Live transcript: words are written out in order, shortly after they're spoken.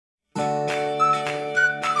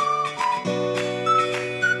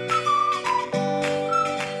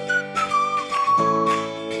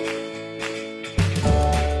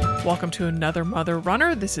Welcome to another Mother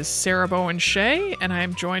Runner. This is Sarah Bowen Shea, and I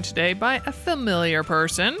am joined today by a familiar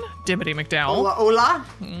person, Dimity McDowell. Hola, hola.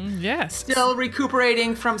 Yes. Still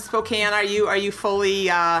recuperating from Spokane. Are you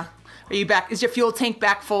fully? Are you back? Is your fuel tank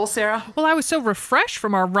back full, Sarah? Well, I was so refreshed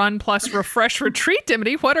from our Run Plus Refresh retreat,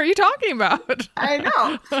 Dimity. What are you talking about? I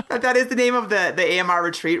know. That is the name of the AMR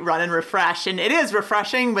retreat, Run and Refresh, and it is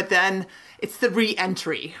refreshing. But then it's the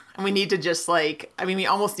re-entry, and we need to just we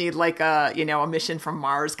almost need a mission from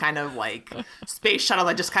Mars, kind of like space shuttle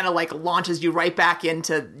that just kind of like launches you right back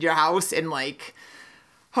into your house and like.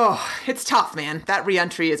 Oh, it's tough, man. That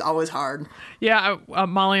re-entry is always hard. Yeah,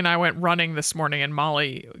 Molly and I went running this morning, and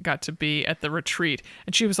Molly got to be at the retreat,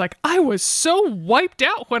 and she was like, I was so wiped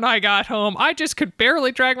out when I got home. I just could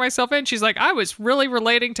barely drag myself in. She's like, I was really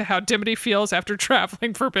relating to how Dimity feels after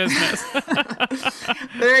traveling for business.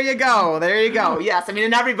 There you go. There you go. Yes. I mean,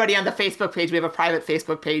 and everybody on the Facebook page, we have a private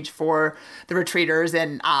Facebook page for the retreaters,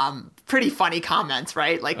 and pretty funny comments,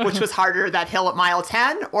 right? Like, which was harder, that hill at mile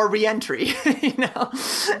 10 or re-entry,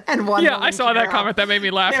 And one I saw that comment. That made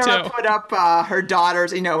me laugh Sarah too. Put up her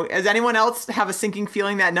daughters, does anyone else have a sinking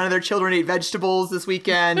feeling that none of their children ate vegetables this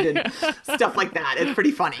weekend and stuff like that? It's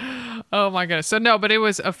pretty funny. Oh my goodness. So no, but it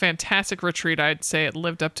was a fantastic retreat. I'd say it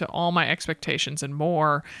lived up to all my expectations and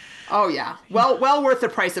more. Oh yeah. Well worth the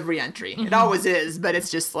price of re-entry. Mm-hmm. It always is, but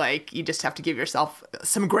it's just like, you just have to give yourself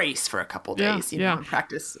some grace for a couple days, and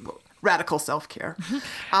practice radical self-care.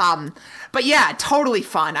 But yeah, totally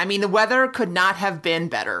fun. I mean, the weather could not have been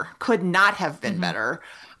better. Better.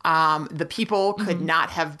 The people could not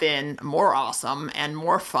have been more awesome and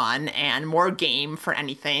more fun and more game for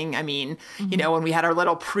anything. I mean, when we had our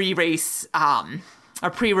little pre-race, a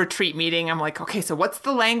pre-retreat meeting, I'm like, okay, so what's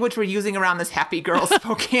the language we're using around this Happy Girl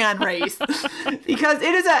Spokane race? Because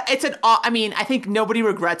I think nobody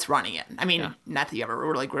regrets running it. I mean, not that you ever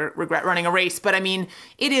really regret running a race, but I mean,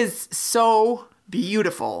 it is so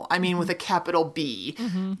beautiful. I mean, with a capital B,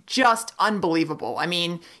 just unbelievable. I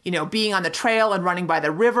mean, being on the trail and running by the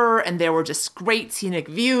river, and there were just great scenic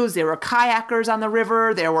views. There were kayakers on the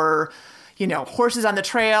river. There were horses on the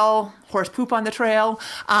trail, horse poop on the trail.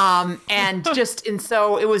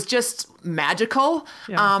 So it was just magical.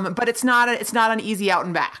 Yeah. But it's not an easy out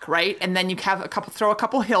and back, right? And then you have throw a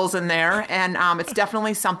couple hills in there, and it's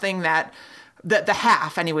definitely something that the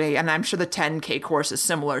half anyway, and I'm sure the 10K course is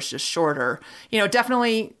similar, it's just shorter,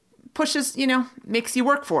 definitely pushes, makes you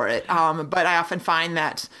work for it. But I often find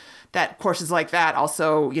that courses like that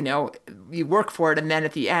also, you work for it, and then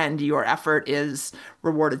at the end, your effort is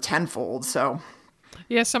rewarded tenfold. So,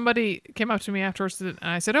 yeah, somebody came up to me afterwards, and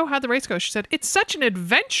I said, "Oh, how'd the race go?" She said, "It's such an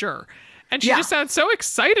adventure," and she just sounds so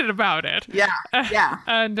excited about it. Yeah,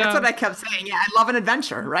 and that's what I kept saying. Yeah, I love an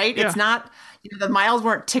adventure, right? Yeah. It's not, the miles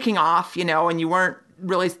weren't ticking off, and you weren't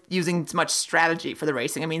really using much strategy for the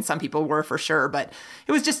racing. I mean, some people were for sure, but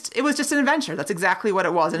it was just an adventure. That's exactly what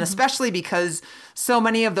it was. And especially because so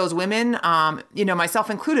many of those women, myself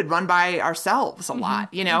included, run by ourselves a lot,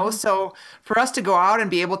 so for us to go out and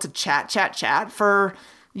be able to chat for,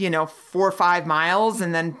 4 or 5 miles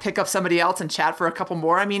and then pick up somebody else and chat for a couple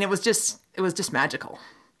more. I mean, it was just magical.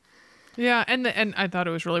 Yeah, and I thought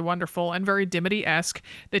it was really wonderful and very Dimity-esque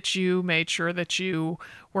that you made sure that you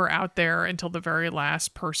were out there until the very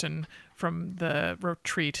last person from the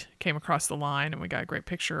retreat came across the line, and we got a great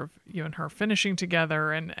picture of you and her finishing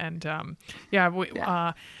together.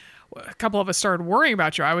 A couple of us started worrying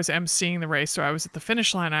about you. I was emceeing the race, so I was at the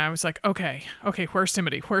finish line, and I was like, okay, where's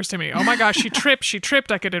Dimity? Oh my gosh, she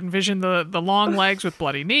tripped. I could envision the long legs with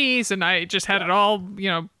bloody knees, and I just had it all,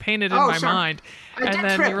 painted in my mind. I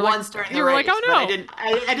did trip once during the race. You were like, oh no.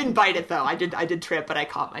 I didn't bite it though. I did trip, but I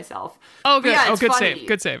caught myself. Oh, good. Yeah, good save.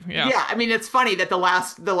 Good save. Yeah. Yeah. I mean, it's funny that the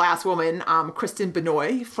last woman, Kristen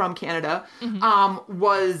Benoit from Canada,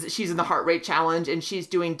 she's in the Heart Rate Challenge, and she's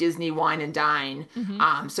doing Disney Wine and Dine.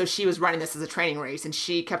 So she was running this as a training race, and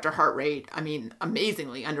she kept her heart rate, I mean,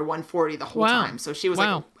 amazingly under 140 the whole time. So she was like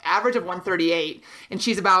an average of 138, and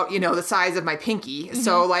she's about, the size of my pinky.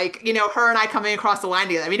 So her and I coming across the line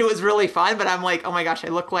together. I mean, it was really fun, but I'm like, oh my gosh, I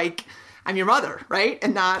look like I'm your mother, right?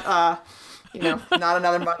 And not, not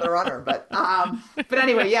another mother runner. But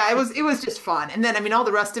anyway, yeah, it was just fun. And then, I mean, all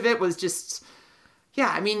the rest of it was just, yeah,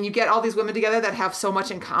 I mean, you get all these women together that have so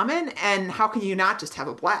much in common, and how can you not just have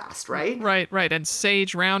a blast, right? Right. And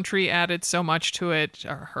Sage Roundtree added so much to it.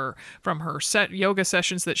 From her set yoga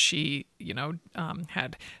sessions that she,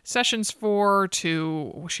 had sessions for,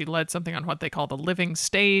 to she led something on what they call the living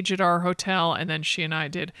stage at our hotel, and then she and I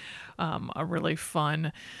did a really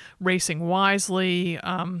fun Racing Wisely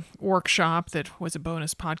workshop that was a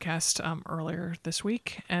bonus podcast earlier this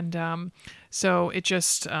week, and so it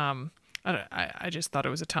just. I just thought it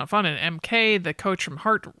was a ton of fun. And MK, the coach from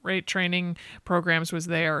heart rate training programs, was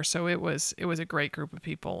there, so it was a great group of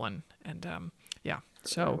people, and yeah.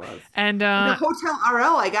 So and the Hotel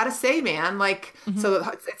RL, I gotta say, man, like so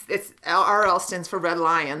it's RL stands for Red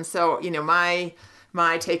Lion. So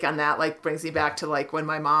my take on that like brings me back to like when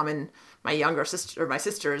my mom and my younger sister or my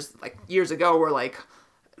sisters like years ago were like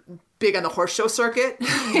big on the horse show circuit.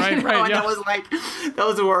 Right, and yeah. that was like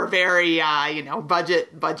those were very budget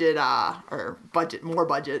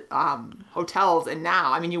hotels. And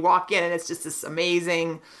now I mean you walk in and it's just this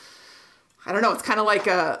amazing, I don't know, it's kind of like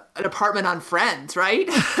an apartment on Friends, right?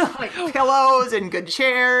 Like pillows and good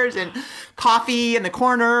chairs and coffee in the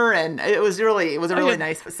corner, and it was a really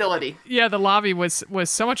nice facility. Yeah, the lobby was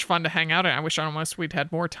so much fun to hang out in. I wish almost we'd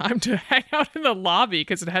had more time to hang out in the lobby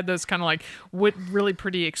because it had those kind of like really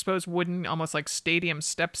pretty exposed wooden, almost like stadium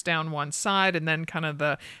steps down one side, and then kind of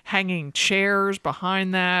the hanging chairs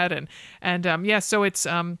behind that, and yeah, so it's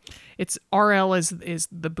RL is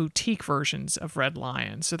the boutique versions of Red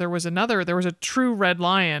Lion. So there was a true Red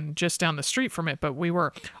Lion just down the street from it, but we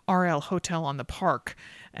were RL Hotel on the Park,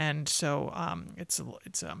 and so it's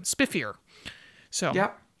spiffier. So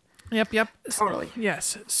Yep. Totally.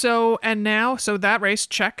 Yes. So that race,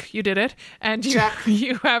 check, you did it, and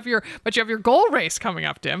you have your goal race coming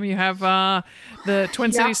up, Dim. You have the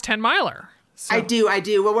Twin Cities 10 miler. So. I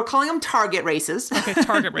do. Well, we're calling them target races. Okay,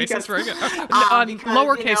 target races. Very good.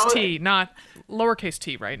 Lowercase t, not lowercase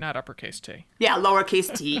t, right? Not uppercase t. Yeah,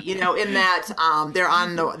 lowercase t. In that they're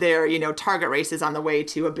on their target races on the way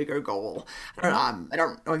to a bigger goal. I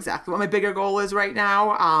don't know exactly what my bigger goal is right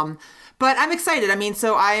now. But I'm excited. I mean,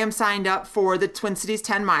 so I am signed up for the Twin Cities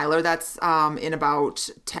 10 miler. That's in about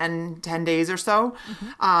 10 days or so.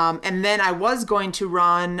 And then I was going to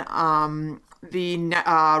run the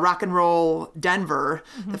Rock and Roll Denver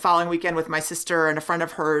the following weekend with my sister and a friend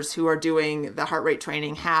of hers who are doing the heart rate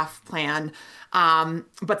training half plan.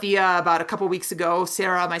 But about a couple weeks ago,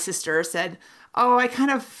 Sarah, my sister, said, "Oh, I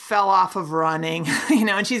kind of fell off of running,"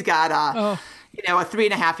 and she's got a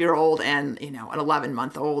 3.5-year-old and an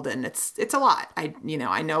 11-month-old, and it's a lot. I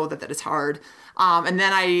know that is hard. And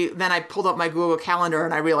then I pulled up my Google Calendar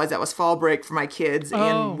and I realized that was fall break for my kids,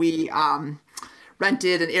 and we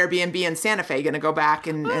rented an Airbnb in Santa Fe. Going to go back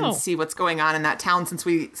and see what's going on in that town since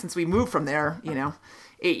we moved from there,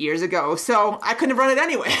 8 years ago. So I couldn't have run it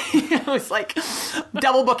anyway. It was like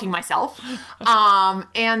double booking myself.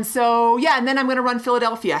 And so, and then I'm going to run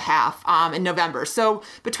Philadelphia half in November. So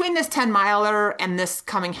between this 10 miler and this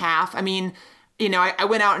coming half, I mean, I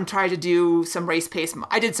went out and tried to do some race pace.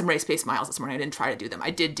 I did some race pace miles this morning. I didn't try to do them.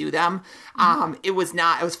 I did do them. It was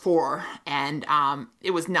 4, and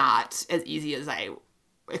it was not as easy as I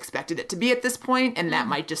expected it to be at this point. And that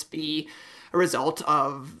might just be a result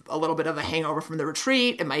of a little bit of a hangover from the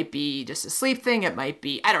retreat. It might be just a sleep thing. It might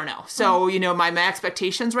be, I don't know. So, my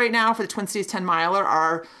expectations right now for the Twin Cities 10 miler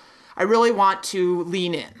are, I really want to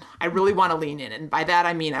lean in. And by that,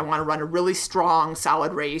 I mean, I want to run a really strong,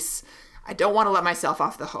 solid race. I don't want to let myself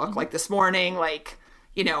off the hook. Like this morning,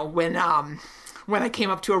 when I came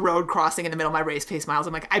up to a road crossing in the middle of my race pace miles,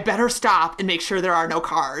 I'm like, I better stop and make sure there are no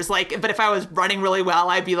cars. But if I was running really well,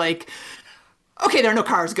 I'd be like, okay, there are no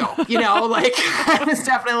cars, go. I was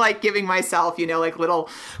definitely giving myself, little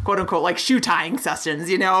quote unquote, shoe tying sessions,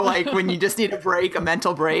 when you just need a break, a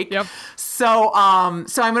mental break. Yep. So I'm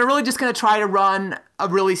really just going to try to run a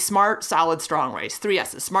really smart, solid, strong race. 3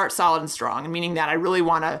 S's, smart, solid, and strong, meaning that I really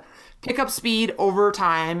want to pick up speed over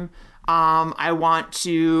time. I want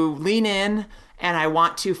to lean in, and I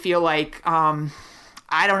want to feel like,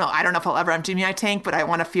 I don't know if I'll ever empty my tank, but I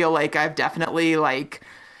want to feel like I've definitely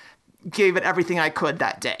gave it everything I could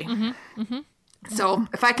that day. So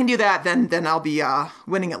if I can do that, then I'll be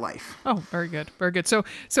winning at life. Oh, very good. Very good. So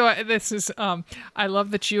this is, I love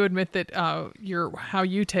that you admit that how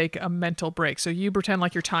you take a mental break. So you pretend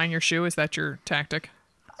like you're tying your shoe. Is that your tactic?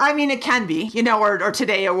 I mean, it can be, or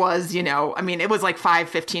today it was, it was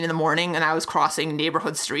 5:15 in the morning and I was crossing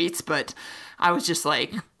neighborhood streets, but I was just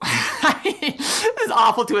like, it's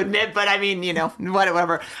awful to admit, but I mean,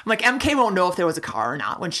 whatever. I'm like, MK won't know if there was a car or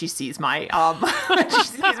not when she sees my,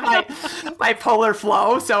 my polar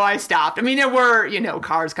flow. So I stopped. I mean, there were,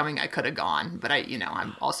 cars coming. I could have gone, but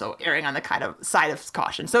I'm also erring on the kind of side of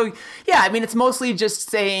caution. So yeah, I mean, it's mostly just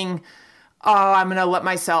saying, I'm going to let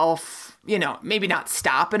myself, maybe not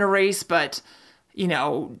stop in a race, but,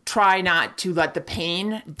 try not to let the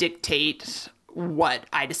pain dictate what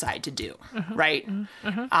I decide to do. Right.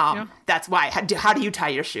 That's why. How do you tie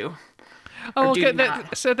your shoe? Oh, okay.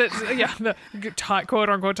 The quote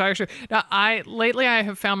unquote tie your shoe. Now, lately I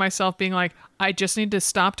have found myself being like, I just need to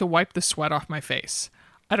stop to wipe the sweat off my face.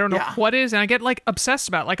 I don't know what is, and I get like obsessed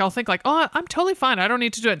about it. Like I'll think like, oh, I'm totally fine. I don't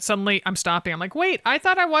need to do it. Suddenly I'm stopping. I'm like, wait, I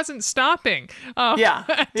thought I wasn't stopping.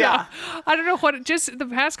 I don't know what. Just the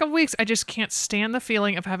past couple weeks, I just can't stand the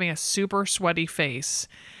feeling of having a super sweaty face.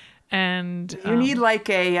 And you need like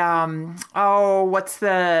a what's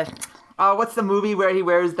the movie where he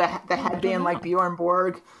wears the headband like Bjorn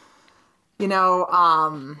Borg? You know,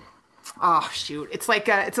 oh shoot, it's like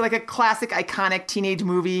a classic iconic teenage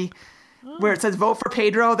movie. Where it says "Vote for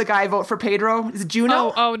Pedro," the guy "Vote for Pedro" is it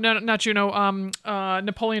Juno? Oh no, not Juno.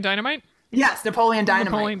 Napoleon Dynamite. Yes, Napoleon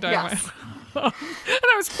Dynamite. Napoleon Dynamite. Yes. And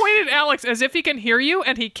I was pointing at Alex as if he can hear you,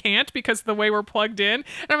 and he can't because of the way we're plugged in.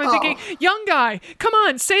 And I'm thinking, young guy, come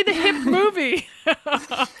on, say the hip movie.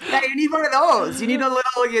 Yeah, you need one of those. You need a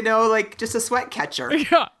little, like just a sweat catcher.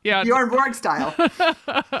 Yeah. Bjorn Borg style.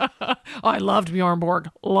 I loved Bjorn Borg.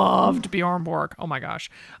 Bjorn Borg. Oh my gosh.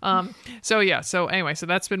 So anyway, so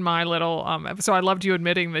that's been my little. So I loved you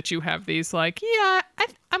admitting that you have these like,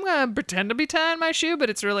 I'm gonna pretend to be tying my shoe, but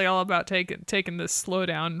it's really all about taking this slow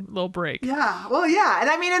down little break. Yeah, well, yeah, and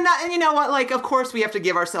I mean, and you know what? Like, of course, we have to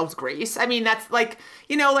give ourselves grace. I mean, that's like,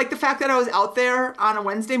 like the fact that I was out there on a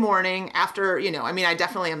Wednesday morning after, I mean, I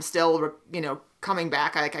definitely am still, coming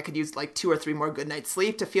back. I could use like 2 or 3 more good nights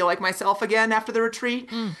sleep to feel like myself again after the retreat.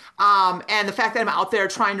 And the fact that I'm out there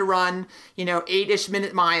trying to run, 8-ish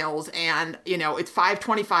minute miles, and it's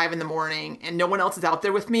 5:25 in the morning, and no one else is out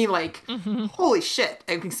there with me. Like, holy shit!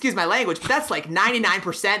 Excuse my language, but that's like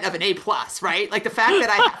 99% of an A+, right? Like the fact that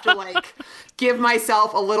I have to like give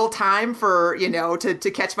myself a little time for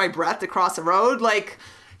to catch my breath to cross the road. Like,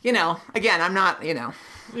 again, I'm not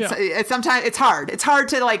It's sometimes it's hard. It's hard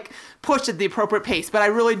to like push at the appropriate pace, but I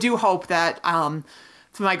really do hope that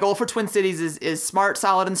my goal for Twin Cities is smart,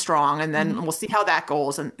 solid, and strong, and then we'll see how that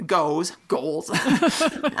goes. A little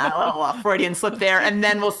Freudian slip there, and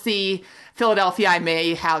then we'll see. Philadelphia, I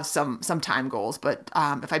may have some time goals, but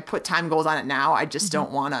if I put time goals on it now, I just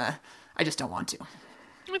don't want to. I just don't want to.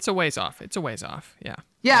 It's a ways off. Yeah.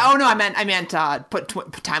 Yeah. Oh no, I meant put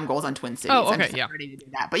time goals on Twin Cities. Oh, okay. I'm ready to do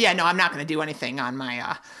that. But yeah, no, I'm not going to do anything on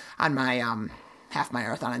my half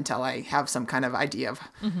marathon until I have some kind of idea of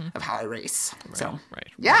how I race. Right, so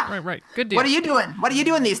right. Good deal. What are you doing? What are you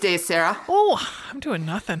doing these days, Sarah? Oh, I'm doing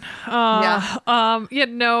nothing.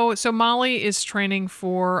 So Molly is training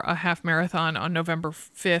for a half marathon on November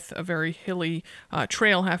 5th, a very hilly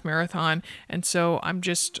trail half marathon, and so I'm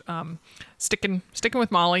just sticking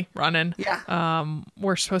with Molly, running. Yeah.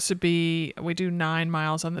 We're supposed to we do 9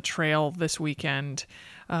 miles on the trail this weekend.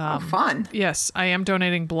 Fun. Yes, I am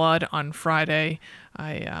donating blood on Friday.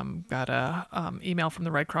 I got a email from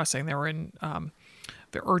the Red Cross saying they were in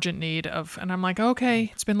the urgent need of, and I'm like, okay,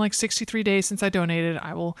 it's been like 63 days since I donated.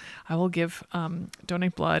 I will give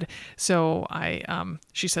donate blood. So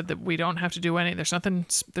she said that we don't have to do any. There's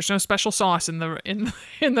no special sauce in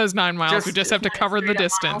those 9 miles. We just have to cover the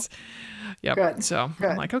distance. Yep. Good. So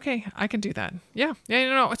I'm like, okay, I can do that. Yeah.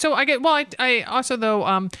 So I also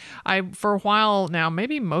though, I for a while now,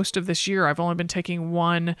 maybe most of this year, I've only been taking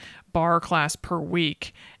 1 bar class per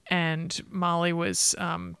week, and Molly was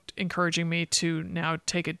encouraging me to now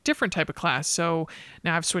take a different type of class. So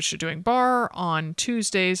now I've switched to doing bar on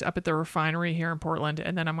Tuesdays up at the refinery here in Portland,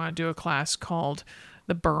 and then I'm going to do a class called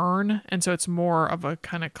The Burn, and so it's more of a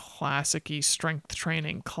kind of classic-y strength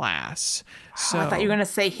training class. So I thought you were going to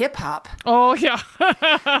say hip hop. Oh yeah.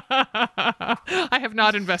 I have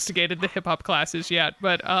not investigated the hip hop classes yet,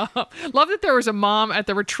 but love that there was a mom at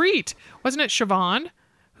the retreat. Wasn't it Siobhan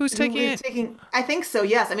who's taking it? I think so,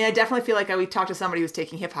 yes. I mean, I definitely feel like we talked to somebody who's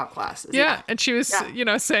taking hip hop classes. Yeah, and she was,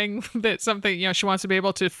 saying that something, she wants to be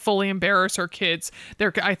able to fully embarrass her kids.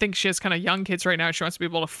 I think she has kind of young kids right now. She wants to be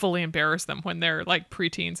able to fully embarrass them when they're like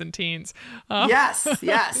preteens and teens. Yes.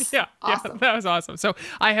 Yeah, awesome. Yeah, that was awesome. So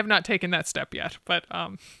I have not taken that step yet, but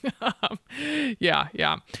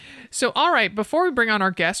yeah. So, all right, before we bring on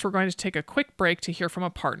our guest, we're going to take a quick break to hear from a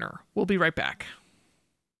partner. We'll be right back.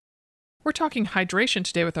 We're talking hydration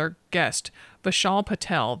today with our guest, Vishal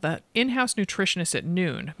Patel, the in-house nutritionist at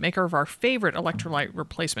Noon, maker of our favorite electrolyte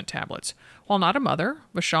replacement tablets. While not a mother,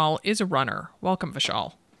 Vishal is a runner. Welcome,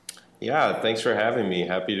 Vishal. Yeah, thanks for having me.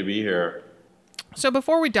 Happy to be here. So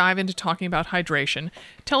before we dive into talking about hydration,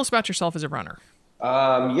 tell us about yourself as a runner.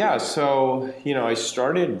 So, I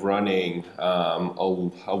started running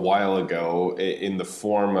a while ago in the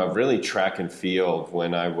form of really track and field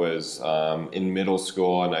when I was in middle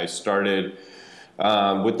school, and I started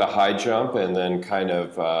with the high jump and then kind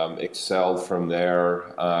of excelled from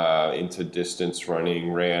there into distance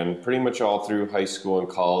running, ran pretty much all through high school and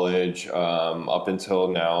college. Up until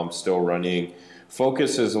now, I'm still running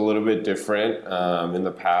focus is a little bit different. In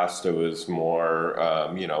the past, it was more,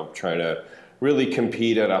 trying to really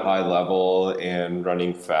compete at a high level and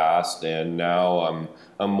running fast. And now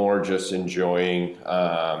I'm more just enjoying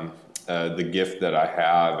the gift that I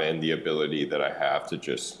have and the ability that I have to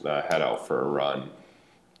just head out for a run.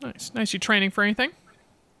 Nice. You training for anything?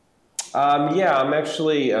 Yeah, I'm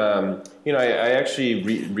actually, I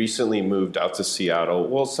actually recently moved out to Seattle.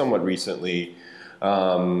 Well, somewhat recently.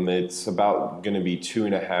 It's about going to be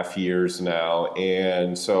 2.5 years now.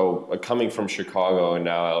 And so coming from Chicago and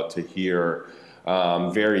now out to here,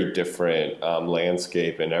 very different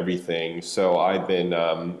landscape and everything. So I've been,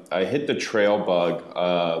 I hit the trail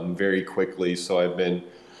bug very quickly. So I've been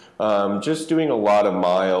just doing a lot of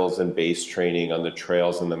miles and base training on the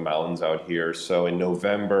trails in the mountains out here. So in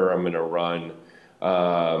November, I'm going to run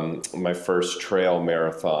my first trail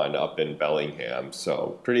marathon up in Bellingham.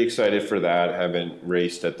 So pretty excited for that. Haven't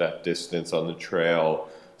raced at that distance on the trail.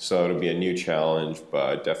 So it'll be a new challenge,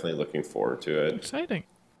 but definitely looking forward to it. Exciting.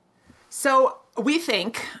 So we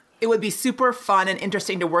think it would be super fun and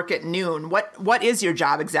interesting to work at Noon. What is your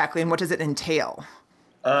job exactly and what does it entail?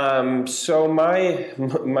 So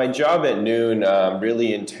my job at Noon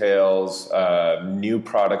really entails new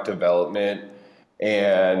product development,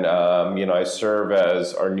 and I serve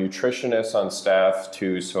as our nutritionist on staff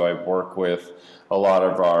too. So I work with a lot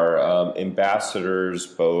of our ambassadors,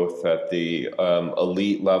 both at the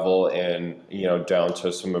elite level and down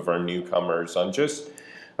to some of our newcomers on just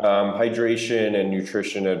hydration and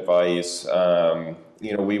nutrition advice.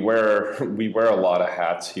 We wear a lot of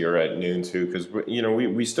hats here at Noon too, because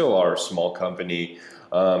we still are a small company.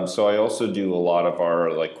 So I also do a lot of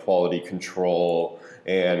our like quality control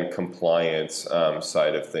and compliance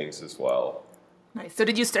side of things as well. Nice. So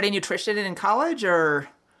did you study nutrition in college or?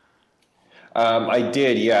 I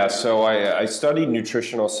did, yeah. So I studied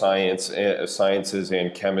nutritional sciences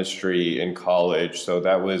and chemistry in college. So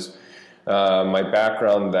that was my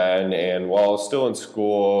background then. And while I was still in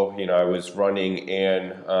school, I was running,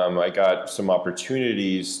 and I got some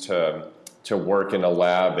opportunities to work in a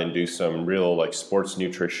lab and do some real like sports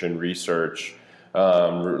nutrition research,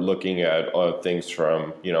 looking at things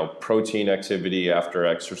from protein activity after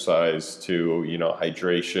exercise to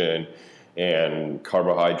hydration and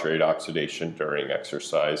carbohydrate oxidation during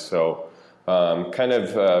exercise. So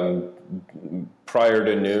prior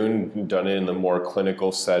to Noon, done it in the more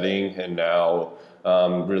clinical setting, and now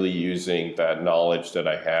really using that knowledge that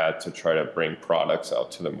I had to try to bring products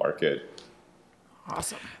out to the market.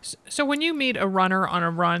 Awesome. So when you meet a runner on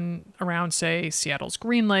a run around, say, Seattle's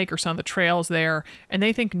Green Lake or some of the trails there, and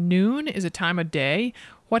they think noon is a time of day,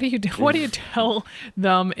 what do you tell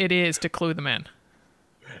them it is to clue them in?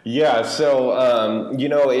 Yeah, so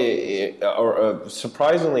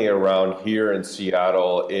surprisingly around here in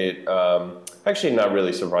Seattle, it actually not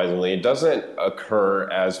really surprisingly, it doesn't occur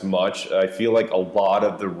as much. I feel like a lot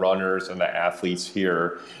of the runners and the athletes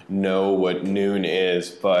here know what noon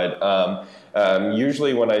is, but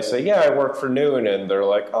usually when I say, yeah, I work for Noon, and they're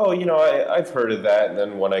like, oh, I've heard of that. And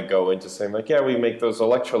then when I go into saying like, yeah, we make those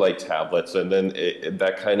electrolyte tablets, and then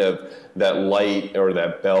that light or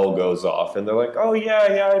that bell goes off, and they're like, oh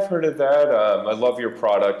yeah, I've heard of that. I love your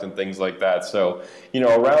product and things like that. So,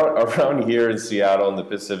 around here in Seattle in the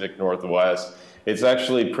Pacific Northwest, it's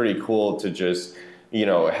actually pretty cool to just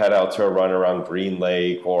head out to a run around Green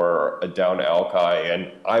Lake or down Alki,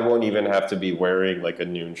 and I won't even have to be wearing like a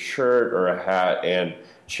Noon shirt or a hat, and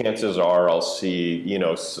chances are I'll see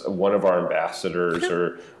one of our ambassadors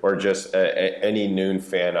or just any Noon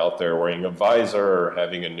fan out there wearing a visor or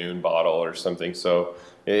having a Noon bottle or something. So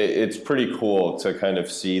it's pretty cool to kind of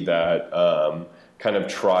see that kind of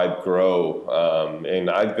tribe grow. And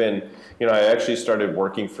I've been, I actually started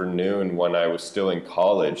working for Noon when I was still in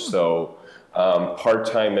college. So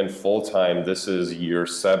part-time and full-time, this is year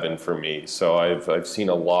 7 for me. So I've seen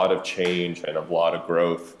a lot of change and a lot of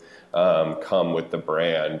growth come with the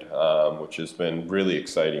brand, which has been really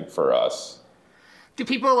exciting for us. Do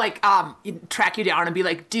people track you down and be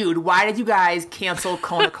like, dude, why did you guys cancel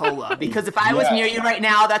Kona-Cola? Because if I was near you right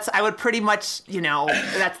now, I would pretty much,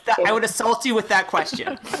 I would assault you with that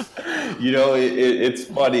question. It's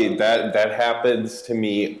funny that happens to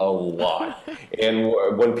me a lot. And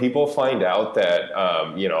when people find out that,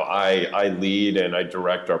 I lead and I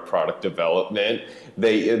direct our product development,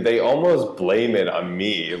 they almost blame it on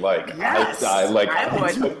me. Like, yes,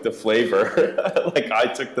 I took the flavor, I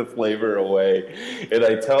took the flavor away. And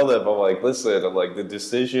I tell them, I'm like, listen, the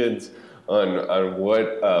decisions on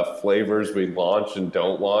what flavors we launch and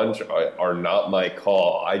don't launch are not my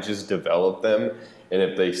call. I just develop them. And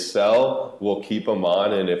if they sell, we'll keep them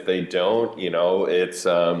on. And if they don't, it's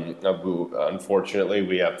unfortunately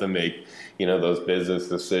we have to make, those business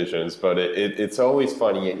decisions. But it's always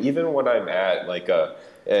funny. Even when I'm at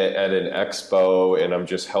at an expo and I'm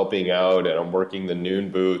just helping out and I'm working the Noon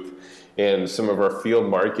booth, and some of our field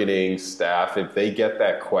marketing staff, if they get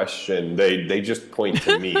that question, they just point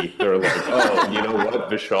to me. They're like, oh, you know what?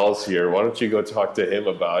 Vishal's here. Why don't you go talk to him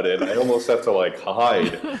about it? I almost have to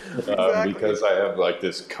hide because I have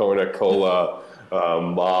this Kona-Cola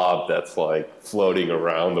mob that's floating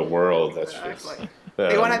around the world. That's just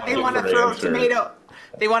they want to throw tomato.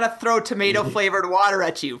 They want to throw tomato flavored water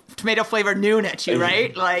at you, tomato flavored Noon at you,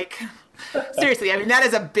 right? Seriously, I mean, that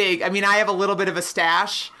is a big. I mean, I have a little bit of a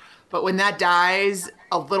stash. But when that dies,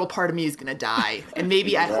 a little part of me is going to die. And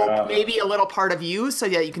maybe I hope maybe a little part of you so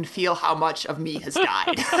that you can feel how much of me has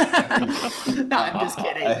died. No, I'm just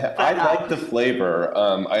kidding. I like the flavor.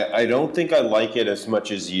 I don't think I like it as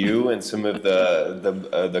much as you and some of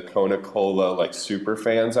the Kona-Cola super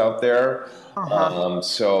fans out there. But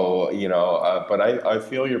I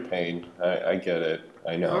feel your pain. I get it.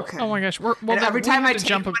 I know. Okay. Oh my gosh. Every time I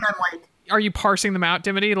take one, I'm like, are you parsing them out,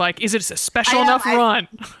 Dimity? Is it a special enough run?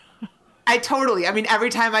 I totally. I mean,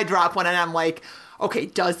 every time I drop one and I'm like, okay,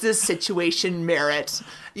 does this situation merit,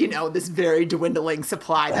 this very dwindling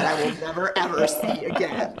supply that I will never, ever see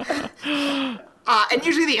again? And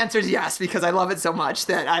usually the answer is yes, because I love it so much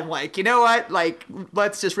that I'm like, you know what?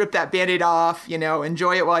 Let's just rip that Band-Aid off,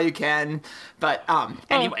 enjoy it while you can. But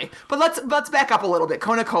anyway, but let's back up a little bit.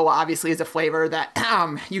 Kona-Cola obviously is a flavor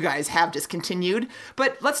that you guys have discontinued.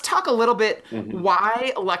 But let's talk a little bit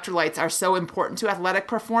why electrolytes are so important to athletic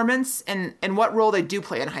performance and what role they do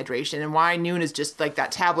play in hydration, and why Noon is just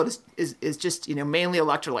that tablet is just, mainly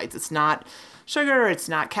electrolytes. It's not sugar, it's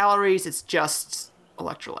not calories, it's just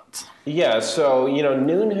electrolytes. Yeah, so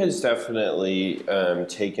Noon has definitely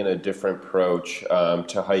taken a different approach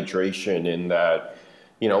to hydration in that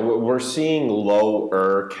we're seeing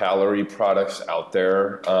lower calorie products out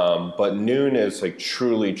there, but Noon is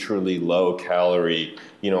truly low calorie,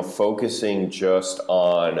 focusing just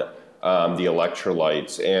on the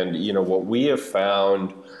electrolytes. And what we have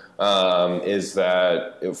found is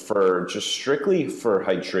that strictly for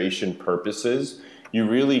hydration purposes, you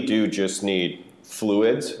really do just need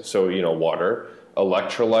fluids, so water,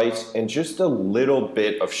 electrolytes, and just a little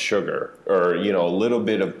bit of sugar, or a little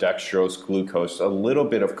bit of dextrose, glucose, a little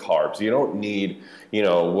bit of carbs. You don't need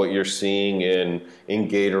what you're seeing in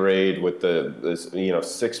Gatorade with the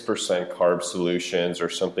 6% carb solutions, or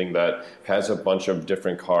something that has a bunch of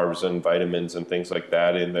different carbs and vitamins and things like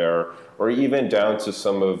that in there, or even down to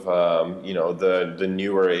some of the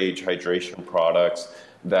newer age hydration products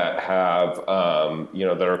that have,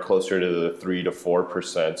 that are closer to the 3 to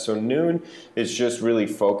 4%. So Noon is just really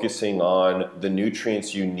focusing on the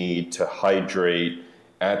nutrients you need to hydrate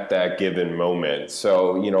at that given moment.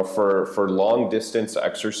 So, for long distance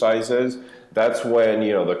exercises, that's when,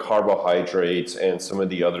 the carbohydrates and some of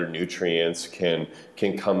the other nutrients can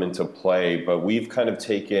come into play. But we've kind of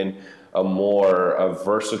taken a more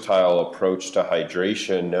versatile approach to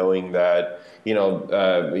hydration, knowing that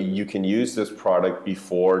you can use this product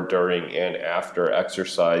before, during, and after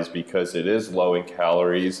exercise because it is low in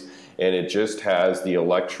calories and it just has the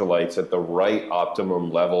electrolytes at the right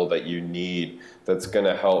optimum level that you need, that's going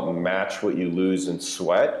to help match what you lose in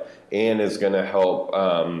sweat and is going to help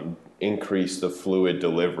increase the fluid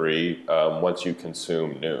delivery once you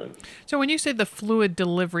consume Noon. So when you say the fluid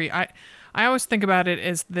delivery, I always think about it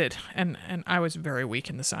as that, and I was very weak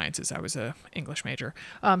in the sciences. I was a English major,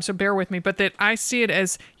 so bear with me. But that I see it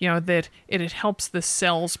as, that it helps the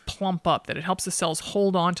cells plump up, that it helps the cells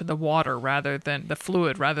hold on to the water rather than the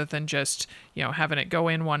fluid, rather than just, having it go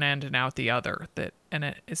in one end and out the other.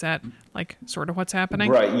 Is that sort of what's happening?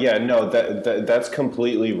 Right. Yeah. No. That's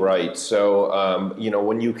completely right. So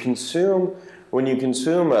when you consume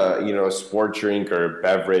a sport drink or a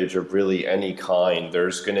beverage of really any kind,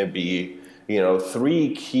 there's going to be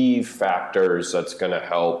three key factors that's going to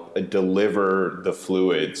help deliver the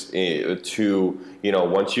fluids to,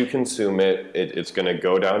 once you consume it, it's going to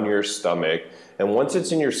go down your stomach. And once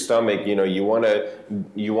it's in your stomach, you want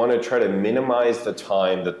to try to minimize the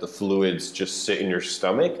time that the fluids just sit in your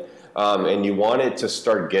stomach. And you want it to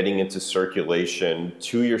start getting into circulation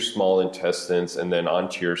to your small intestines and then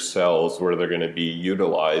onto your cells where they're going to be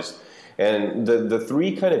utilized. And the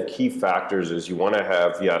three kind of key factors is you want to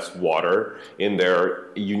have, yes, water in there.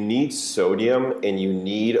 You need sodium and you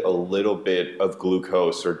need a little bit of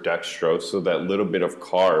glucose or dextrose, so that little bit of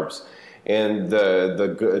carbs. And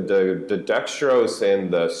the dextrose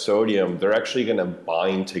and the sodium, they're actually going to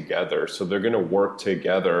bind together. So they're going to work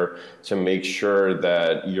together to make sure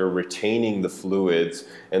that you're retaining the fluids,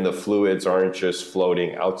 and the fluids aren't just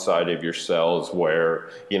floating outside of your cells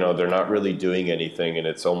where, they're not really doing anything and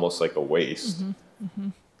it's almost like a waste. Mm-hmm. Mm-hmm.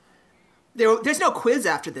 There's no quiz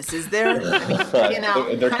after this, is there? I mean,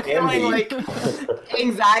 there I'm can feeling be. like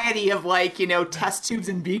anxiety of test tubes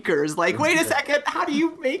and beakers. Like, wait a second, how do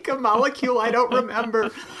you make a molecule? I don't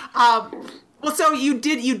remember. Well, so you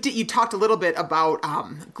talked a little bit about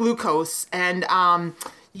glucose, and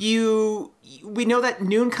we know that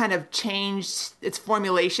Nuun kind of changed its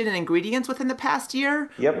formulation and ingredients within the past year.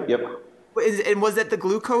 Yep. And was it the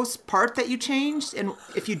glucose part that you changed? And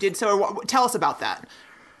if you did so, tell us about that.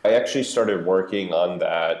 I actually started working on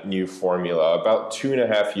that new formula about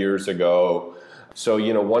 2.5 years ago. So,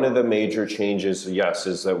 one of the major changes, yes,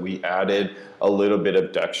 is that we added a little bit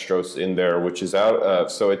of dextrose in there, which is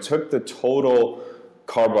out. So it took the total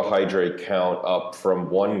carbohydrate count up from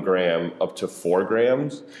 1 gram up to 4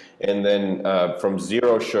 grams, and then from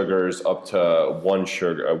 0 sugars up to 1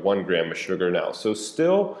 gram of sugar now. So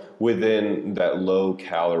still within that low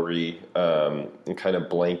calorie kind of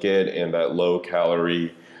blanket and that low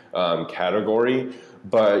calorie category.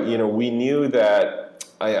 But, we knew that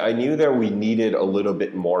I knew that we needed a little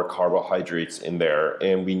bit more carbohydrates in there,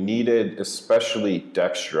 and we needed especially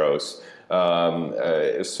dextrose.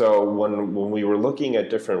 So when we were looking at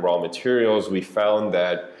different raw materials, we found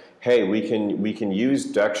that, hey, we can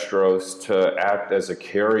use dextrose to act as a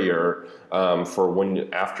carrier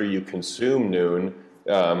for after you consume Nuun,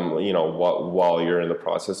 while you're in the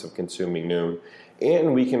process of consuming Nuun.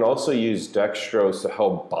 And we can also use dextrose to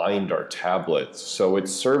help bind our tablets. So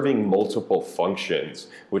it's serving multiple functions,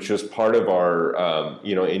 which was part of our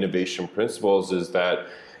innovation principles, is that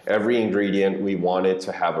every ingredient we wanted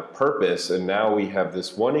to have a purpose. And now we have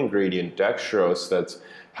this one ingredient, dextrose, that's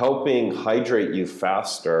helping hydrate you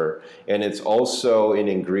faster. And it's also an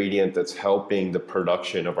ingredient that's helping the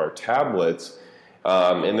production of our tablets.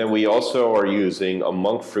 And then we also are using a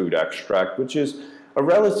monk fruit extract, which is a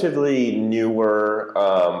relatively newer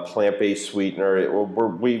plant-based sweetener.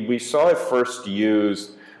 We saw it first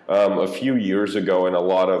used a few years ago in a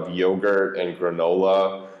lot of yogurt and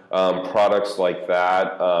granola products like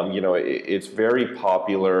that. It's very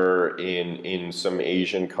popular in some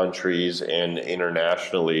Asian countries and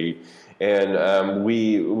internationally. And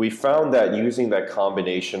we found that using that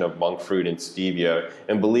combination of monk fruit and stevia,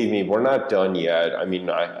 and believe me, we're not done yet. I mean,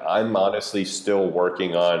 I'm honestly still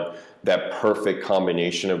working on that perfect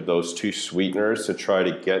combination of those two sweeteners to try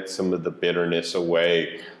to get some of the bitterness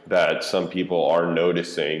away that some people are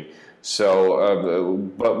noticing. So,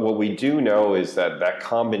 but what we do know is that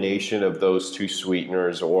combination of those two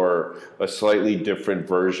sweeteners or a slightly different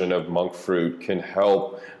version of monk fruit can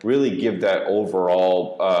help really give that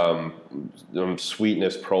overall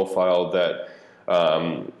sweetness profile that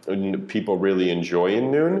people really enjoy in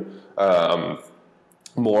Nuun.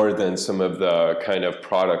 More than some of the kind of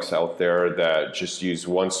products out there that just use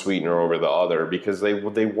one sweetener over the other, because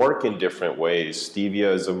they work in different ways.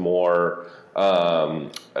 Stevia is a more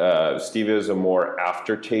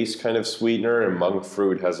aftertaste kind of sweetener, and monk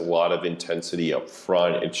fruit has a lot of intensity up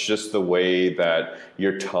front. It's just the way that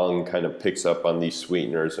your tongue kind of picks up on these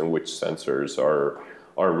sweeteners and which sensors are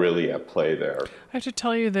really at play there. I have to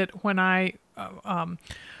tell you that when I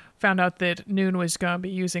found out that Nuun was going to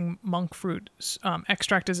be using monk fruit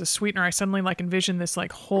extract as a sweetener, I suddenly envisioned this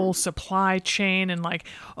whole supply chain and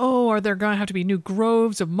are there going to have to be new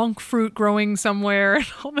groves of monk fruit growing somewhere and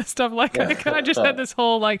all this stuff. I kind of just had this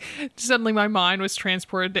whole suddenly my mind was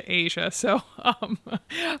transported to Asia. So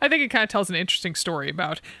I think it kind of tells an interesting story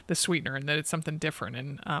about the sweetener and that it's something different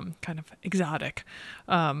and kind of exotic.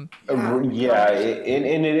 And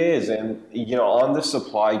it is. And, on the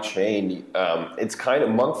supply chain, it's kind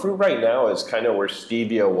of monk fruit right now is kind of where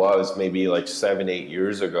stevia was maybe 7-8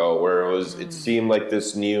 years ago, where it seemed like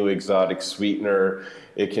this new exotic sweetener.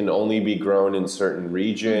 It can only be grown in certain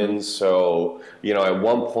regions. So, at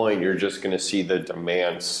one point you're just going to see the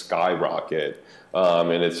demand skyrocket.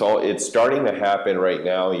 And it's starting to happen right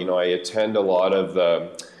now. I attend a lot of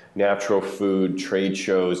the natural food trade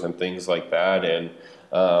shows and things like that. And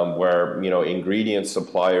where ingredient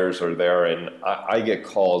suppliers are there, and I get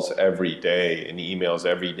calls every day and emails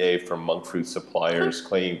every day from monk fruit suppliers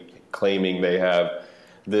claiming they have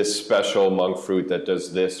this special monk fruit that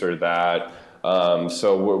does this or that.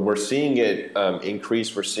 So we're seeing it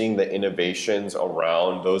increase. We're seeing the innovations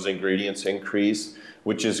around those ingredients increase,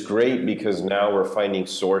 which is great because now we're finding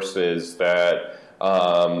sources that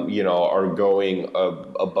are going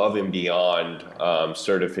above and beyond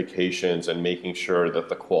certifications and making sure that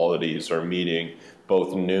the qualities are meeting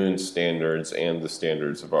both Noon standards and the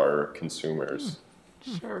standards of our consumers.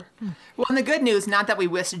 Sure. Well, and the good news, not that we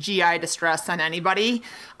wish GI distress on anybody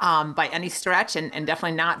by any stretch, and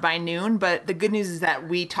definitely not by Noon, but the good news is that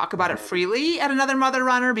we talk about it freely at Another Mother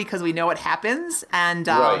Runner because we know it happens. And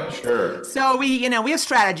right, sure. So we have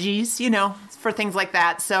strategies, for things like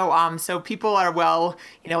that. So people are,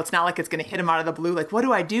 it's not like it's going to hit them out of the blue. Like, what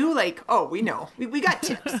do I do? Like, oh, we know. We got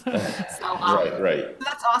tips. Right.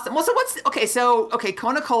 That's awesome. Well, so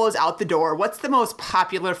Kona Cola is out the door. What's the most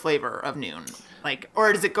popular flavor of Noon? Like,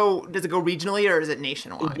 or does it go regionally, or is it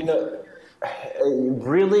nationwide?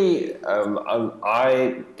 Really,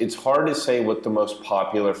 it's hard to say what the most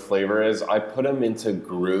popular flavor is. I put them into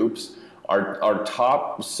groups. Our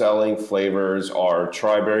top selling flavors are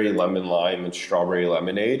Tri-Berry, Lemon Lime, and Strawberry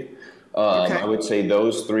Lemonade. I would say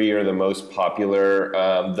those three are the most popular.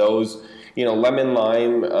 Lemon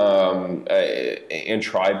Lime and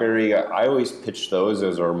Tri-Berry, I always pitch those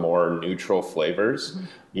as our more neutral flavors. Mm-hmm.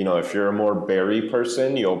 If you're a more berry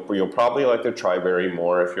person, you'll probably like the Tri-Berry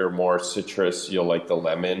more. If you're more citrus, you'll like the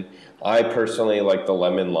lemon. I personally like the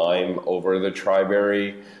Lemon Lime over the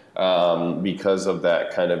Tri-Berry because of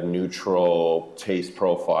that kind of neutral taste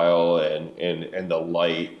profile and the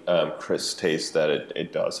light, crisp taste that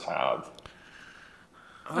it does have.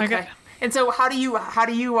 Okay. And so how do you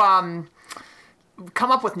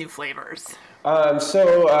come up with new flavors? That's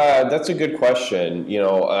a good question.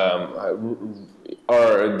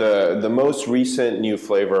 The most recent new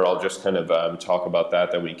flavor, I'll just kind of talk about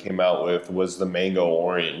that we came out with, was the mango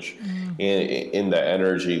orange in the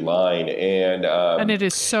energy line, and it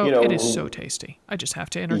is so tasty. I just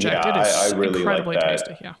have to interject. Yeah, it is I really incredibly like that.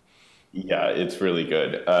 tasty. Yeah, it's really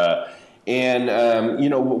good. What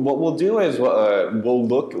we'll do is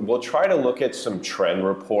we'll try to look at some trend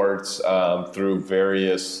reports through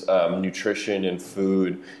various nutrition and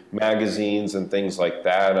food magazines and things like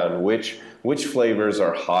that on which flavors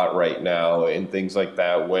are hot right now and things like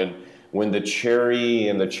that. When the cherry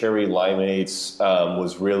and the cherry limeades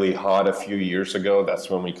was really hot a few years ago, that's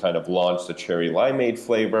when we kind of launched the cherry limeade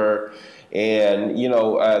flavor. And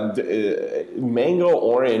mango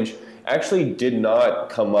orange actually did not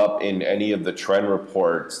come up in any of the trend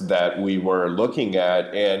reports that we were looking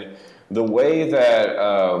at. And the way that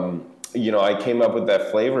I came up with that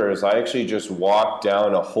flavor is I actually just walked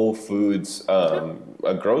down a Whole Foods, a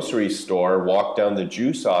grocery store, walked down the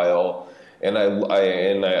juice aisle, and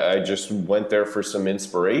I just went there for some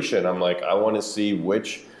inspiration. I'm like, I want to see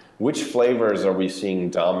which flavors are we seeing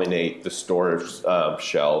dominate the store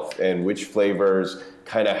shelf, and which flavors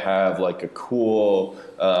kind of have like a cool,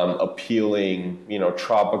 appealing,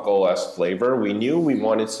 tropical-esque flavor. We knew we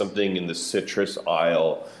wanted something in the citrus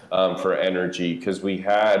aisle for energy because we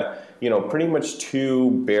had, pretty much two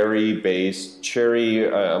berry-based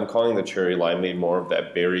cherry. I'm calling the cherry limeade more of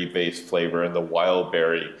that berry-based flavor and the wild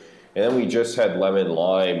berry. And then we just had lemon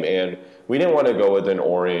lime, and we didn't want to go with an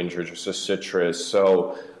orange or just a citrus.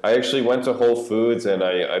 So I actually went to Whole Foods and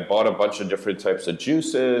I bought a bunch of different types of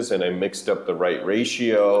juices, and I mixed up the right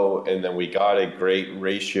ratio, and then we got a great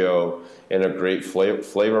ratio and a great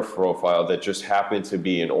flavor profile that just happened to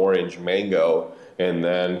be an orange mango. And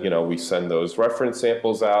then, we send those reference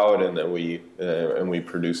samples out, and then we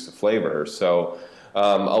produce the flavor. So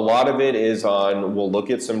a lot of it is we'll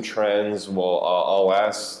look at some trends. I'll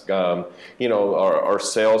ask, our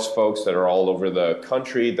sales folks that are all over the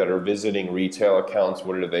country that are visiting retail accounts,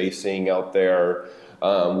 what are they seeing out there?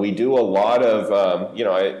 We do a lot of,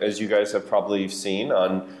 as you guys have probably seen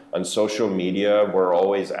on social media, we're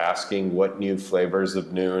always asking what new flavors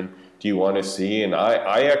of Noon do you want to see? And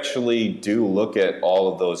I actually do look at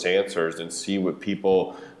all of those answers and see what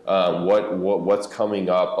people what's coming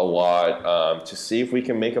up a lot to see if we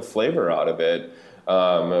can make a flavor out of it.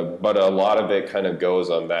 But a lot of it kind of goes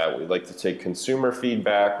on that. We like to take consumer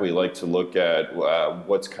feedback. We like to look at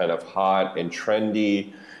what's kind of hot and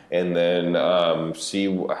trendy, and then see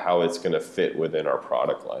how it's going to fit within our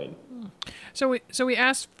product line. So we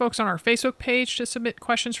asked folks on our Facebook page to submit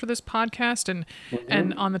questions for this podcast,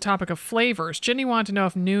 and on the topic of flavors, Jenny wanted to know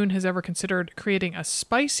if Noon has ever considered creating a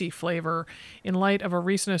spicy flavor in light of a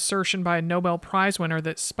recent assertion by a Nobel Prize winner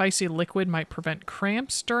that spicy liquid might prevent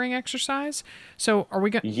cramps during exercise. So are we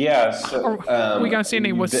going? Yes. Are we going to see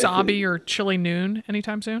any wasabi or chili Noon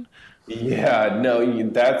anytime soon? Yeah, no,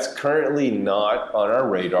 that's currently not on our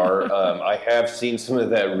radar. I have seen some of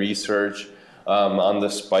that research. On the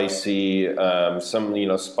spicy,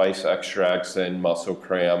 some, spice extracts and muscle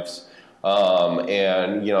cramps.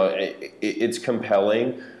 And, it's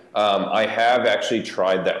compelling. I have actually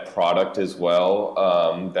tried that product as well,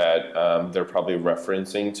 that they're probably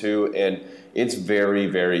referencing to, and it's very,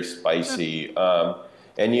 very spicy.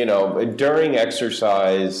 And during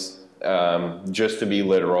exercise, just to be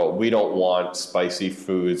literal, we don't want spicy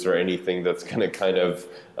foods or anything that's going to kind of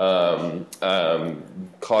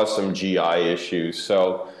cause some GI issues.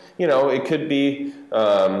 So, it could be.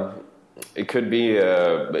 It could be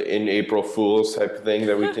an April Fool's type of thing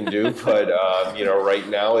that we can do, but right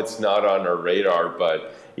now it's not on our radar.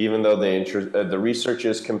 But even though the research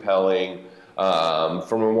is compelling,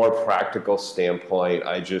 from a more practical standpoint,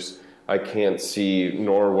 I can't see,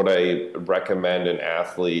 nor would I recommend an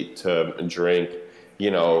athlete to drink,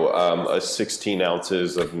 a 16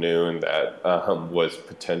 ounces of Nuun that was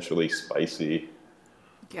potentially spicy.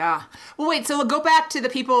 Yeah. Well, wait. So we'll go back to the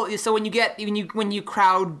people. So when you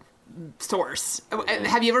crowd source,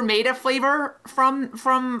 have you ever made a flavor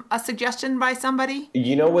from a suggestion by somebody?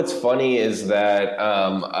 What's funny is that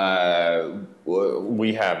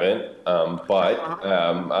we haven't, but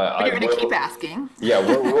you're going to keep asking. Yeah,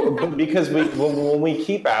 because when we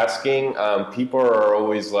keep asking, people are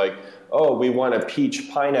always like, "Oh, we want a peach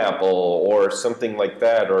pineapple or something like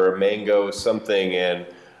that, or a mango something," and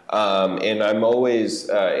I'm always,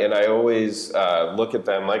 I always look at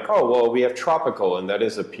them like, oh, well, we have tropical, and that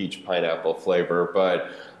is a peach pineapple flavor.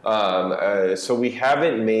 But so we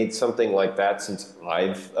haven't made something like that since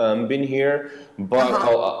I've been here. But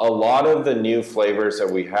a lot of the new flavors that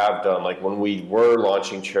we have done, like when we were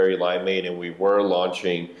launching cherry limeade and we were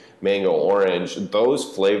launching mango orange, those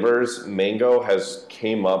flavors, mango has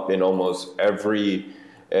came up in almost every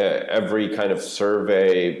kind of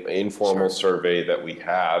survey, informal survey that we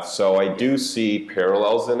have. So I do see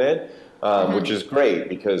parallels in it, which is great,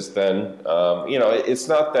 because then, it's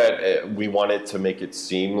not that we want it to make it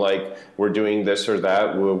seem like we're doing this or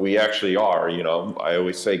that. We actually are. I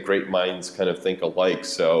always say great minds kind of think alike.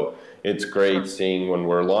 So it's great seeing when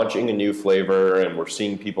we're launching a new flavor and we're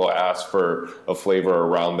seeing people ask for a flavor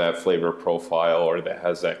around that flavor profile or that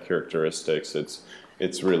has that characteristics.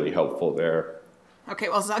 It's really helpful there. Okay,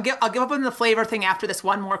 well, so I'll give up on the flavor thing after this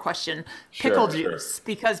one more question. Pickle juice. Sure.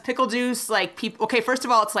 Because pickle juice, like people, okay, first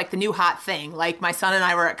of all, it's like the new hot thing. Like my son and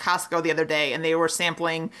I were at Costco the other day and they were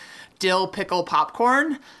sampling dill pickle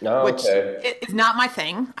popcorn, which is not my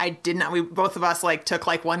thing. I did not, both of us took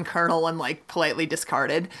one kernel and politely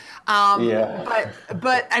discarded.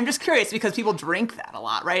 But I'm just curious because people drink that a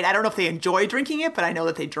lot, right? I don't know if they enjoy drinking it, but I know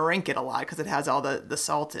that they drink it a lot because it has all the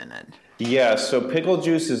salt in it. Yeah, so pickle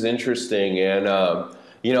juice is interesting, and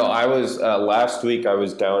I was last week I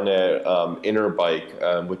was down at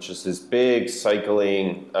Interbike, which is this big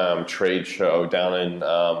cycling trade show down in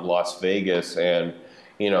Las Vegas, and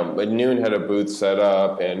Nuun had a booth set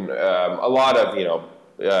up, and a lot of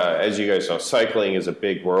as you guys know, cycling is a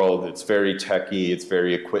big world. It's very techy, it's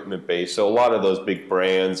very equipment based. So a lot of those big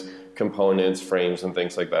brands, components, frames, and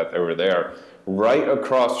things like that were there. Right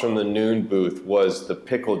across from the Nuun booth was the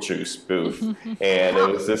pickle juice booth. And it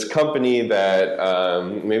was this company that,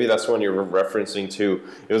 maybe that's the one you're referencing to.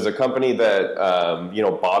 It was a company that,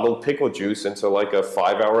 bottled pickle juice into a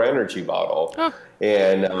 5-hour energy bottle. Huh.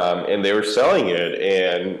 And they were selling it.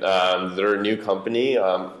 And they're a new company.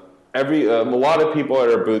 A lot of people at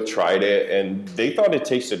our booth tried it and they thought it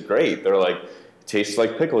tasted great. They're like, it tastes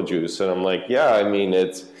like pickle juice. And I'm like, yeah, I mean,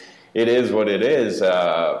 it is what it is.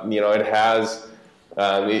 It has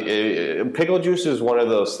pickle juice is one of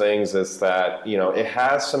those things that's that it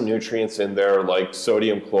has some nutrients in there like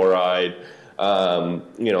sodium chloride,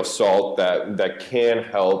 salt that can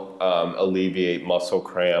help alleviate muscle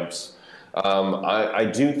cramps. I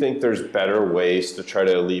do think there's better ways to try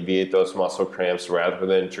to alleviate those muscle cramps rather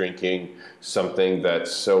than drinking something that's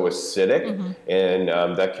so acidic and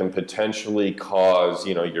that can potentially cause,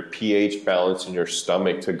 your pH balance in your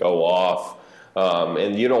stomach to go off.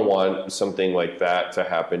 And you don't want something like that to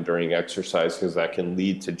happen during exercise because that can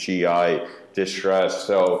lead to GI distress.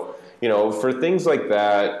 So, for things like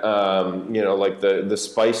that, like the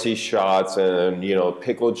spicy shots and,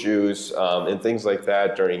 pickle juice and things like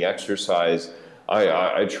that during exercise,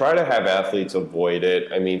 I try to have athletes avoid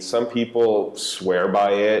it. I mean, some people swear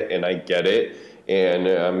by it, and I get it. And,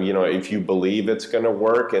 if you believe it's going to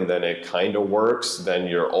work and then it kind of works, then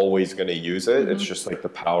you're always going to use it. It's just like the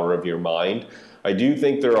power of your mind. I do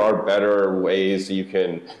think there are better ways you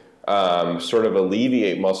can sort of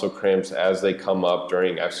alleviate muscle cramps as they come up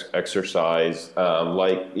during exercise,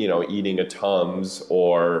 like, eating a Tums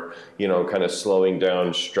or, kind of slowing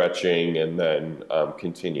down, stretching, and then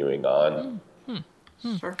continuing on.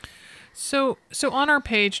 Sure. So on our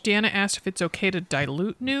page, Deanna asked if it's okay to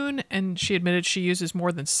dilute Nuun, and she admitted she uses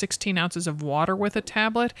more than 16 ounces of water with a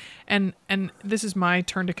tablet. And this is my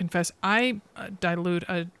turn to confess. I dilute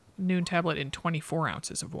a Nuun tablet in 24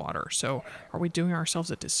 ounces of water. So are we doing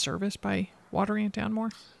ourselves a disservice by watering it down more?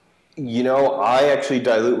 I actually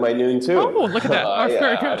dilute my Nuun too. Oh, look at that. Oh,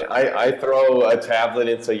 very good. I throw a tablet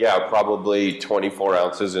into, probably 24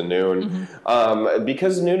 ounces of Nuun.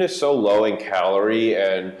 Because Nuun is so low in calorie,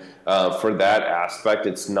 and for that aspect,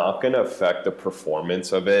 it's not going to affect the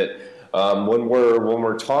performance of it. When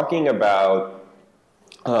we're talking about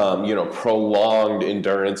prolonged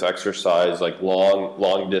endurance exercise, like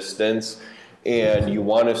long distance, and you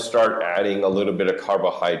want to start adding a little bit of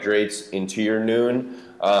carbohydrates into your Nuun.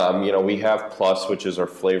 We have Plus, which is our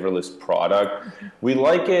flavorless product. We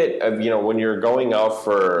like it, when you're going out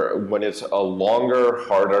when it's a longer,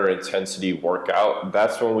 harder intensity workout,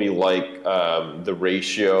 that's when we like the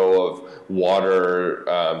ratio of water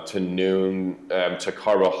to Nuun to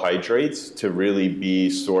carbohydrates to really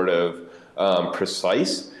be sort of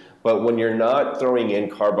precise. But when you're not throwing in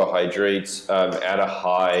carbohydrates at a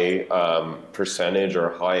high percentage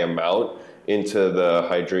or high amount into the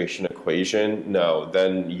hydration equation, no,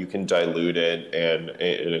 then you can dilute it and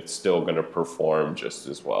it's still going to perform just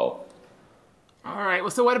as well. All right.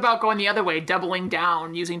 Well, so what about going the other way, doubling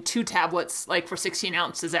down, using 2 tablets like for 16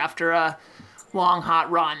 ounces after a long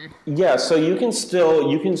hot run? Yeah, so you can still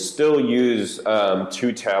use 2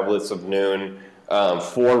 tablets of Nuun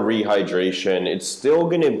for rehydration. It's still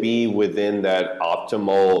going to be within that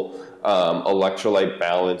optimal electrolyte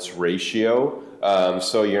balance ratio.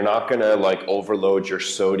 So you're not going to overload your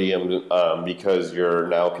sodium because you're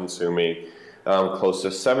now consuming close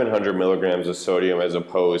to 700 milligrams of sodium as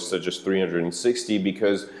opposed to just 360,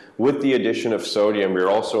 because with the addition of sodium, you're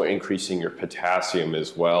also increasing your potassium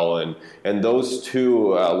as well. And those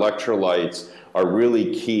 2 electrolytes are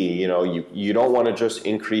really key. You don't want to just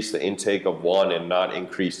increase the intake of one and not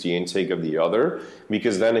increase the intake of the other,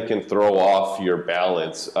 because then it can throw off your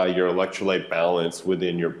balance, your electrolyte balance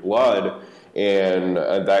within your blood, and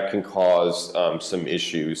that can cause some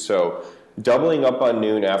issues. So doubling up on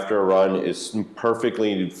Nuun after a run is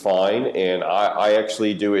perfectly fine, and I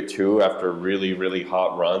actually do it too after really, really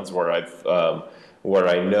hot runs where I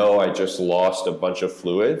know I just lost a bunch of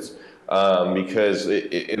fluids. Because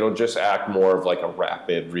it'll just act more of like a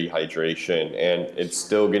rapid rehydration, and it's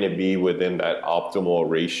still going to be within that optimal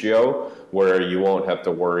ratio where you won't have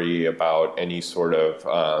to worry about any sort of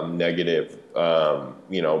negative,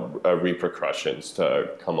 repercussions to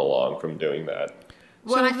come along from doing that.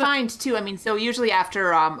 Well, and I find too, so usually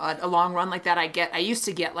after a long run like that, I used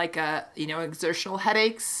to get exertional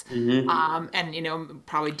headaches, and,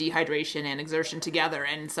 probably dehydration and exertion together.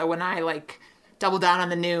 And so when I double down on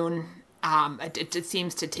the Nuun, it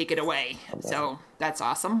seems to take it away. So that's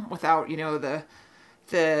awesome without,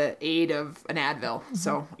 the aid of an Advil.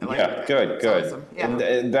 So good. Awesome. Yeah.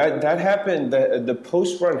 And that happened. The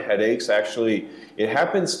post-run headaches, actually, it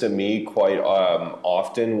happens to me quite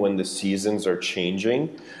often when the seasons are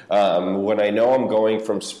changing. When I know I'm going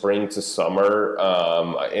from spring to summer,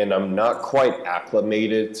 and I'm not quite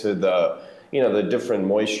acclimated to the different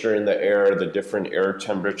moisture in the air, the different air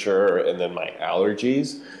temperature, and then my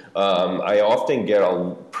allergies. I often get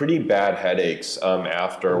pretty bad headaches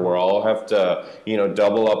after, where I'll have to,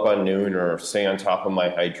 double up on Nuun or stay on top of my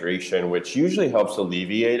hydration, which usually helps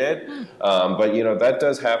alleviate it. But, that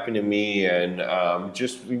does happen to me, and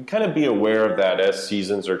just kind of be aware of that as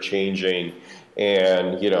seasons are changing.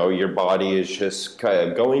 And, your body is just kind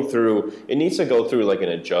of going through, it needs to go through an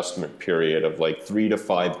adjustment period of 3 to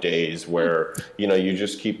 5 days where, you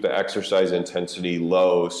just keep the exercise intensity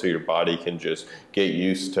low so your body can just get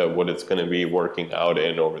used to what it's going to be working out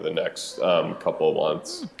in over the next couple of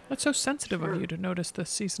months. That's so sensitive of you to notice the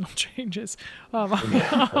seasonal changes.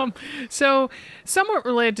 So somewhat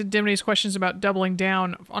related to Dimity's questions about doubling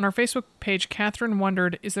down, on our Facebook page, Catherine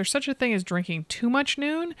wondered, is there such a thing as drinking too much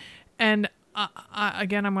Nuun? And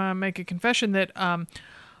again, I'm going to make a confession that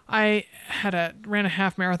I ran a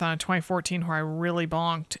half marathon in 2014 where I really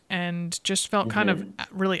bonked and just felt kind of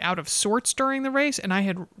really out of sorts during the race. And I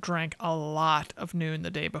had drank a lot of Nuun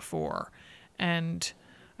the day before. And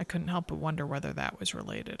I couldn't help but wonder whether that was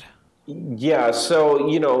related. Yeah, so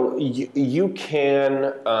you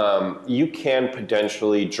can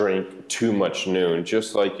potentially drink too much Nuun,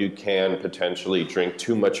 just like you can potentially drink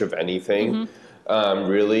too much of anything.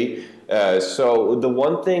 Really. So the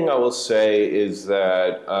one thing I will say is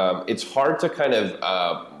that it's hard to kind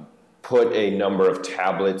of put a number of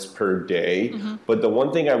tablets per day. But the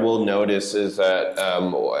one thing I will notice is that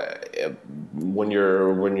when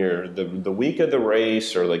you're the week of the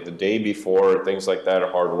race or like the day before, things like that, a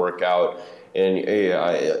hard workout, and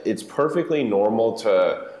it's perfectly normal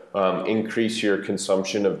to increase your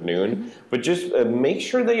consumption of Nuun, but just make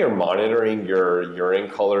sure that you're monitoring your urine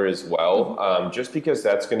color as well, just because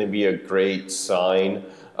that's going to be a great sign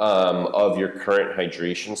of your current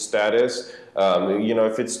hydration status.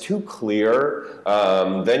 If it's too clear,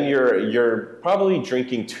 then you're probably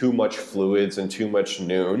drinking too much fluids and too much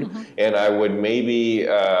Nuun, and I would maybe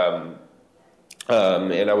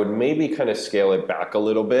kind of scale it back a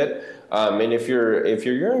little bit. And if your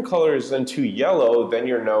urine color is then too yellow, then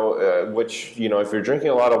if you're drinking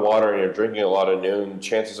a lot of water and you're drinking a lot of Nuun,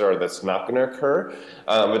 chances are that's not going to occur.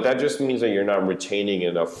 But that just means that you're not retaining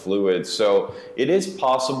enough fluid. So it is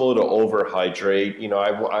possible to overhydrate.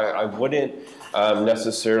 I wouldn't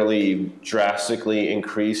necessarily drastically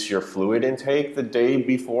increase your fluid intake the day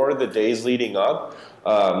before, the days leading up.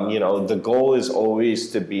 The goal is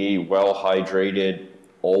always to be well hydrated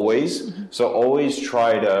always. So always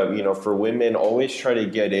try to, for women, always try to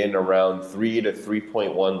get in around 3 to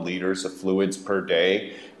 3.1 liters of fluids per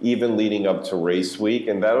day, even leading up to race week.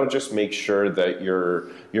 And that'll just make sure that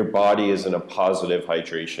your body is in a positive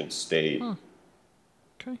hydration state.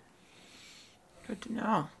 Okay. Good to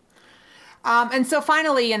know. And so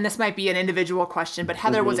finally, and this might be an individual question, but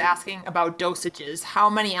Heather was asking about dosages. How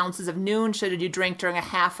many ounces of Nuun should you drink during a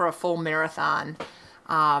half or a full marathon?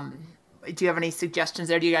 Do you have any suggestions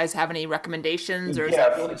there? Do you guys have any recommendations? Or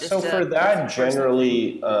for that,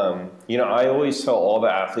 generally, I always tell all the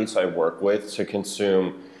athletes I work with to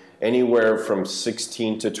consume anywhere from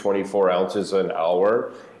 16 to 24 ounces an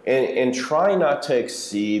hour. And try not to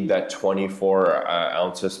exceed that 24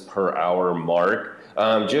 ounces per hour mark.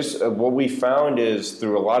 What we found is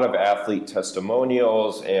through a lot of athlete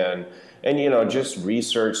testimonials and just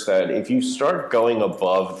research that if you start going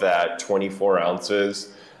above that 24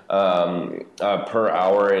 ounces per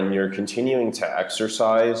hour and you're continuing to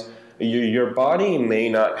exercise, your body may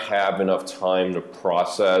not have enough time to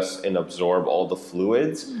process and absorb all the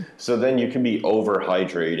fluids. So then you can be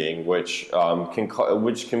overhydrating, which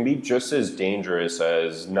can be just as dangerous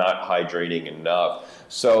as not hydrating enough.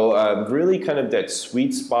 So really kind of that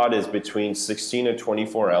sweet spot is between 16 and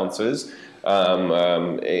 24 ounces.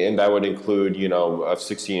 And that would include,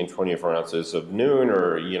 16 and 24 ounces of Nuun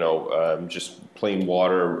or, just plain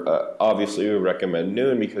water. Obviously, we recommend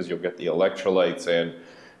Nuun because you'll get the electrolytes, and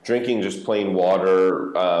drinking just plain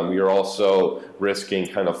water, you're also risking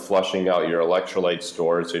kind of flushing out your electrolyte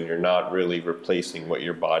stores, and you're not really replacing what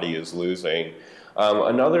your body is losing.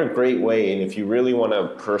 Another great way, and if you really want to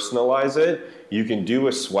personalize it, you can do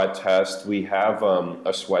a sweat test. We have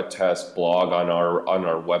a sweat test blog on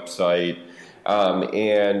our website.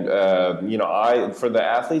 For the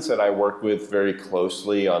athletes that I work with very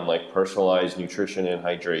closely on like personalized nutrition and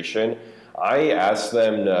hydration, I ask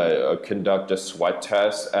them to conduct a sweat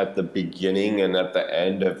test at the beginning and at the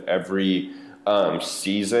end of every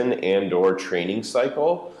season and or training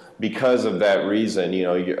cycle. Because of that reason,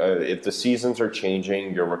 if the seasons are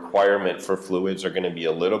changing, your requirement for fluids are going to be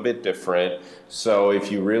a little bit different. So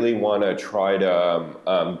if you really want to try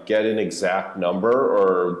to get an exact number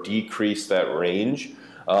or decrease that range,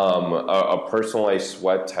 a personalized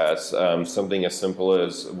sweat test, something as simple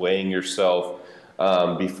as weighing yourself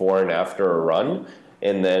before and after a run,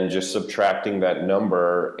 and then just subtracting that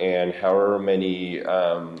number, and however many,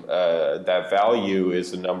 that value is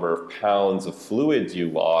the number of pounds of fluids you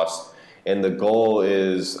lost. And the goal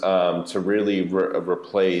is to really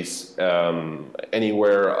replace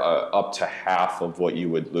anywhere up to half of what you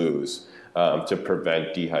would lose to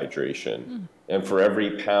prevent dehydration. And for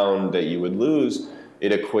every pound that you would lose,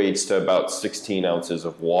 it equates to about 16 ounces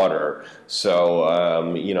of water. So,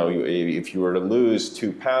 if you were to lose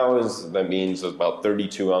 2 pounds, that means about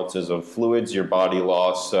 32 ounces of fluids your body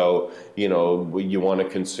lost. So, you want to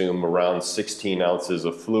consume around 16 ounces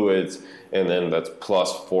of fluids, and then that's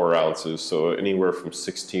plus 4 ounces. So anywhere from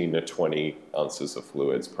 16 to 20 ounces of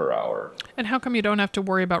fluids per hour. And how come you don't have to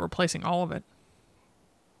worry about replacing all of it?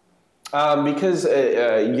 Because,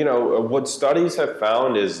 what studies have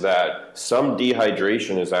found is that some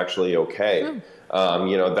dehydration is actually okay.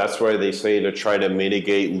 That's why they say to try to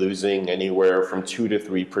mitigate losing anywhere from 2 to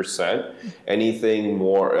 3%. Anything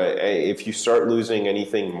more, if you start losing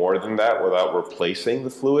anything more than that without replacing the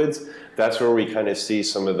fluids, that's where we kind of see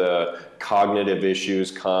some of the cognitive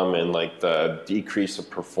issues come, and like the decrease of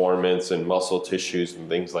performance and muscle tissues and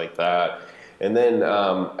things like that. And then,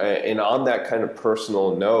 and on that kind of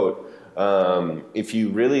personal note, if you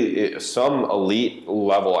really, some elite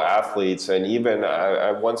level athletes, and even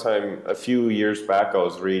one time a few years back, I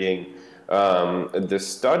was reading this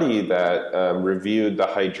study that reviewed the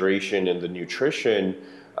hydration and the nutrition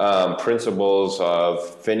principles of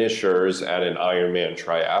finishers at an Ironman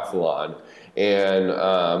triathlon. And,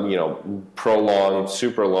 prolonged,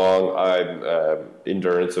 super long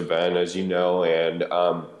endurance event, as you know. And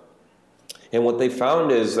what they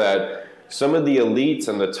found is that some of the elites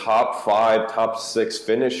and the top 5, top 6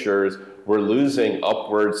 finishers were losing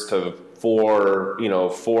upwards to 4 to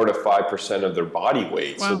 5% of their body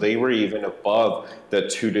weight. Wow. So they were even above the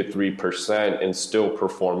 2 to 3% and still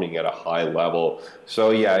performing at a high level.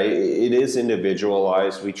 So yeah, it is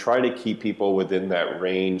individualized. We try to keep people within that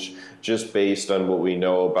range just based on what we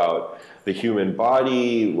know about the human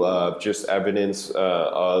body, just evidence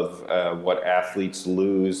of what athletes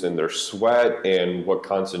lose in their sweat and what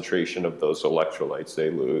concentration of those electrolytes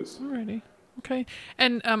they lose. Alrighty. Okay.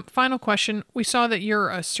 And final question. We saw that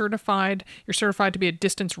you're certified to be a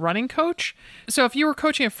distance running coach. So if you were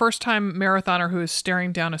coaching a first-time marathoner who is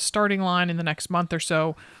staring down a starting line in the next month or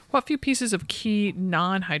so, what few pieces of key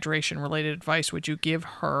non-hydration related advice would you give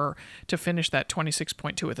her to finish that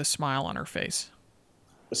 26.2 with a smile on her face?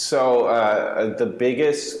 So the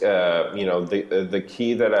biggest, the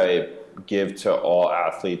key that I give to all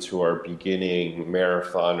athletes who are beginning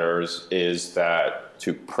marathoners is that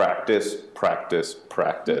to practice.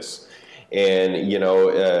 And,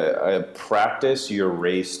 practice your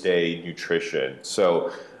race day nutrition.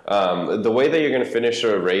 So the way that you're going to finish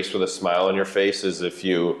a race with a smile on your face is if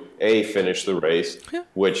you, A, finish the race,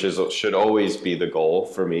 which should always be the goal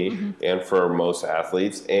for me and for most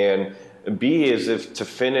athletes. And B is if to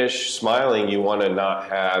finish smiling, you want to not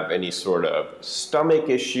have any sort of stomach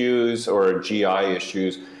issues or GI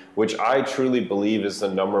issues, which I truly believe is the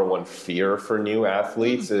number one fear for new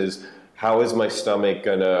athletes is how is my stomach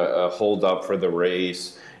going to hold up for the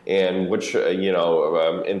race and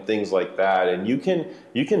and things like that. And you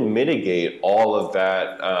can mitigate all of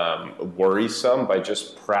that worrisome by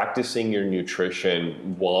just practicing your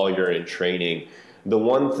nutrition while you're in training. The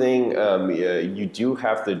one thing you do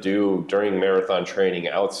have to do during marathon training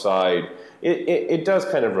outside, it does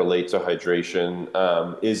kind of relate to hydration,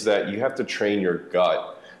 is that you have to train your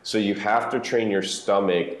gut. So you have to train your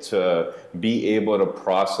stomach to be able to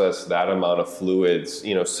process that amount of fluids,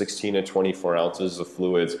 16 to 24 ounces of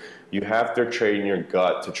fluids. You have to train your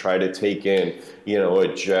gut to try to take in,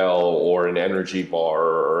 a gel or an energy bar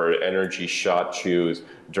or energy shot chews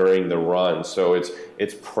during the run. So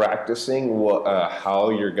it's practicing how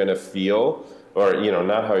you're going to feel, or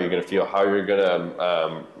not how you're going to feel, how you're going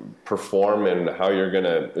to perform and how you're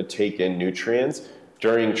going to take in nutrients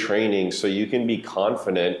during training, so you can be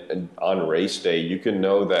confident on race day. You can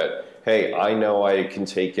know that, hey, I know I can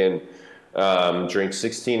take in, drink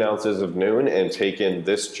 16 ounces of Nuun and take in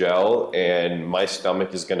this gel, and my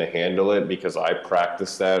stomach is going to handle it because I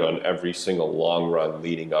practice that on every single long run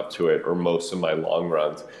leading up to it, or most of my long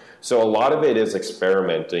runs. So a lot of it is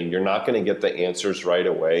experimenting. You're not going to get the answers right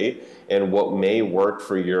away, and what may work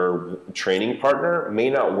for your training partner may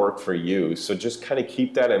not work for you. So just kind of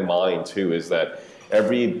keep that in mind too, is that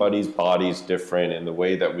everybody's body's different, and the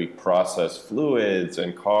way that we process fluids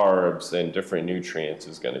and carbs and different nutrients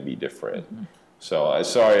is going to be different. So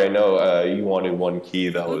sorry, I know you wanted one key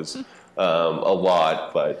that was a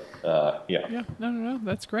lot, but yeah. Yeah, no,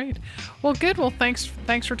 that's great. Well, good. Well, thanks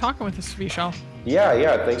for talking with us, Vishal.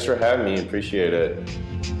 Yeah, thanks for having me. Appreciate it.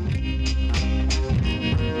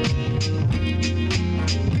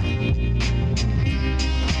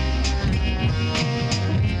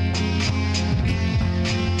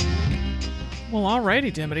 Well,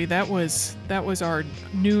 alrighty, Dimity. That was our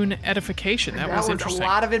Nuun edification. That was interesting. A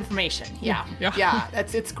lot of information. Yeah.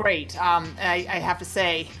 It's great. I have to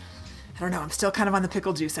say, I don't know. I'm still kind of on the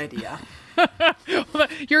pickle juice idea.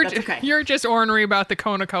 You're just ornery about the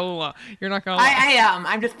Coca-Cola. You're not gonna. I am.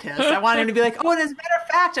 I'm just pissed. I want him to be like, oh, and as a matter of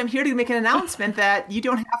fact, I'm here to make an announcement that you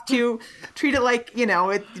don't have to treat it like it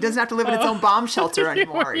doesn't have to live in its own bomb shelter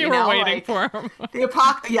anymore. you were waiting for him.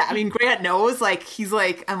 Yeah, I mean, Grant knows. He's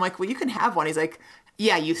like, I'm like, well, you can have one. He's like,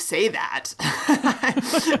 yeah, you say that,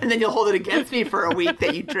 and then you'll hold it against me for a week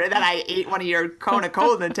that I ate one of your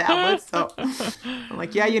Coca-Cola tablets. So I'm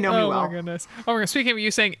like, yeah, you know me well. Oh my goodness. Speaking of you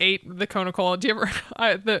saying ate the Coca-Cola, do you ever?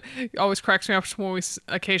 It always cracks me up when we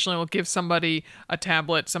occasionally will give somebody a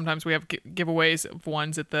tablet. Sometimes we have giveaways of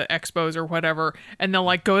ones at the expos or whatever, and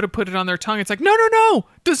they'll go to put it on their tongue. It's like, no,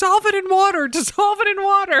 dissolve it in water.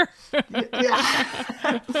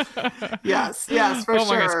 Yes, for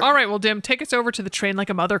sure. Gosh. All right, well, Dim, take us over to the Train Like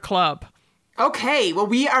a Mother Club. Okay, well,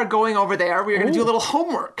 we are going over there. We're going to do a little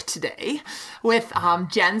homework today with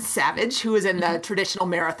Jen Savage, who is in the Traditional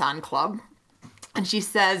Marathon Club. And she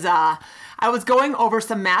says, I was going over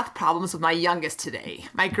some math problems with my youngest today.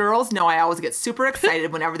 My girls know I always get super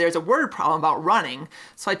excited whenever there's a word problem about running,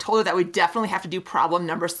 so I told her that we definitely have to do problem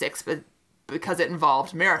number 6, but because it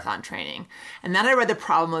involved marathon training. And then I read the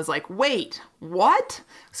problem and was like, wait, what?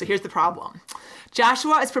 So here's the problem.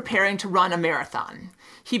 Joshua is preparing to run a marathon.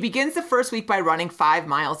 He begins the first week by running 5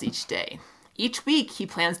 miles each day. Each week, he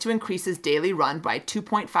plans to increase his daily run by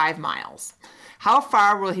 2.5 miles. How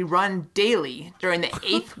far will he run daily during the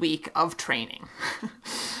 8th week of training?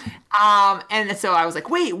 And so I was like,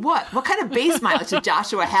 wait, what? What kind of base mileage did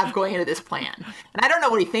Joshua have going into this plan? And I don't know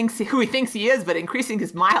who he thinks he is, but increasing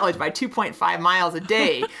his mileage by 2.5 miles a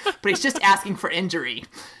day, but he's just asking for injury.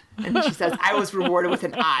 And she says, I was rewarded with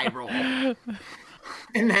an eye roll.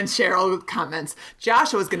 And then Cheryl comments,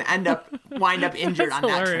 Joshua's going to wind up injured on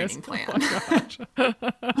that training plan.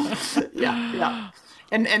 Yeah.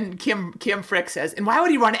 And Kim Frick says, and why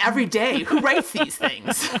would he run every day? Who writes these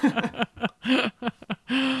things?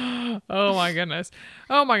 Oh my goodness.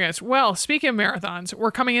 Well, speaking of marathons,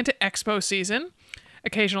 we're coming into Expo season.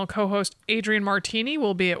 Occasional co-host Adrian Martini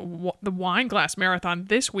will be at the Wine Glass Marathon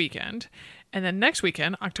this weekend. And then next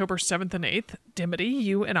weekend, October 7th and 8th, Dimity,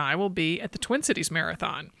 you and I will be at the Twin Cities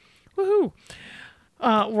Marathon. Woohoo!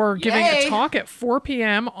 We're giving a talk at 4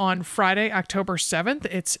 p.m. on Friday, October 7th.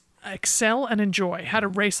 It's Excel and Enjoy, How to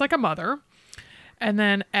Race Like a Mother. And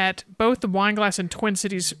then at both the Wine Glass and Twin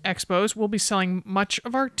Cities Expos, we'll be selling much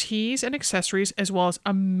of our teas and accessories, as well as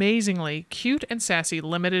amazingly cute and sassy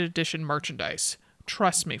limited edition merchandise.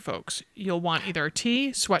 Trust me, folks, you'll want either a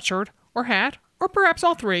tee, sweatshirt, or hat, or perhaps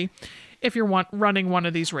all three, if you're running one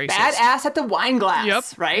of these races. Badass at the Wine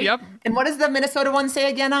Glass, right? Yep. And what does the Minnesota one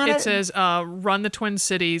say again on it? It says, run the Twin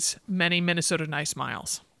Cities, many Minnesota nice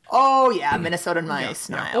miles. Oh, yeah, Minnesota nice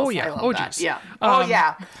miles. Oh, yeah. Oh, geez. Yeah.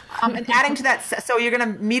 And adding to that, so you're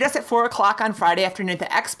going to meet us at 4 o'clock on Friday afternoon at the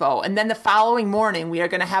Expo, and then the following morning, we are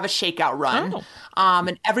going to have a shakeout run. Oh.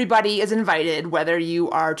 And everybody is invited, whether you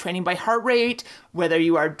are training by heart rate, whether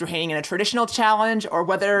you are training in a traditional challenge, or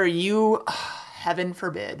whether you, heaven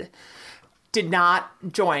forbid, did not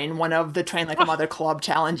join one of the Train Like a Mother Club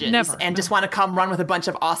challenges just want to come run with a bunch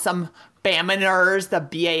of awesome BAMNers, the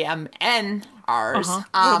BAMNers.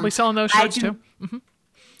 We'll be selling those shirts too. Mm-hmm.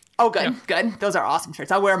 Oh, good. Those are awesome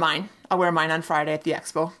shirts. I'll wear mine on Friday at the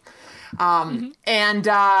Expo. And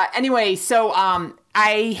anyway, so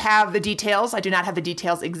I have the details. I do not have the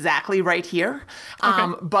details exactly right here.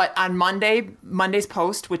 But on Monday's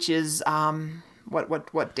post, which is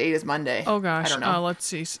what date is Monday? Oh gosh, I don't know. Let's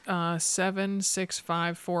see, 7, 6,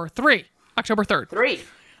 5, 4, 3, October 3rd.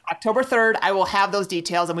 October 3rd, I will have those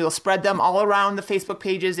details, and we will spread them all around the Facebook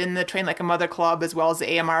pages in the Train Like a Mother Club, as well as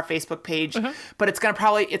the AMR Facebook page. But it's going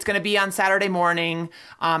to be on Saturday morning.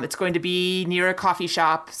 It's going to be near a coffee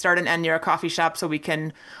shop, start and end near a coffee shop, so we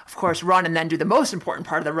can, of course, run and then do the most important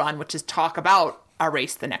part of the run, which is talk about our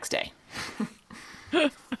race the next day.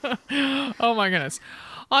 Oh my goodness.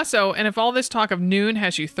 Also, and if all this talk of Noon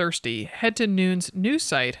has you thirsty, head to Noon's new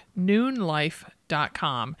site,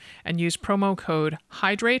 noonlife.com, and use promo code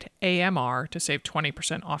HYDRATEAMR to save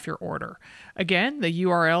 20% off your order. Again, the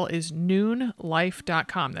URL is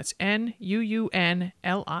noonlife.com. That's NUUNLIFE.com.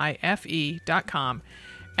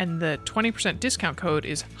 And the 20% discount code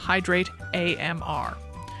is HYDRATEAMR.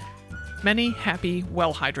 Many happy,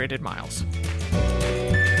 well-hydrated miles.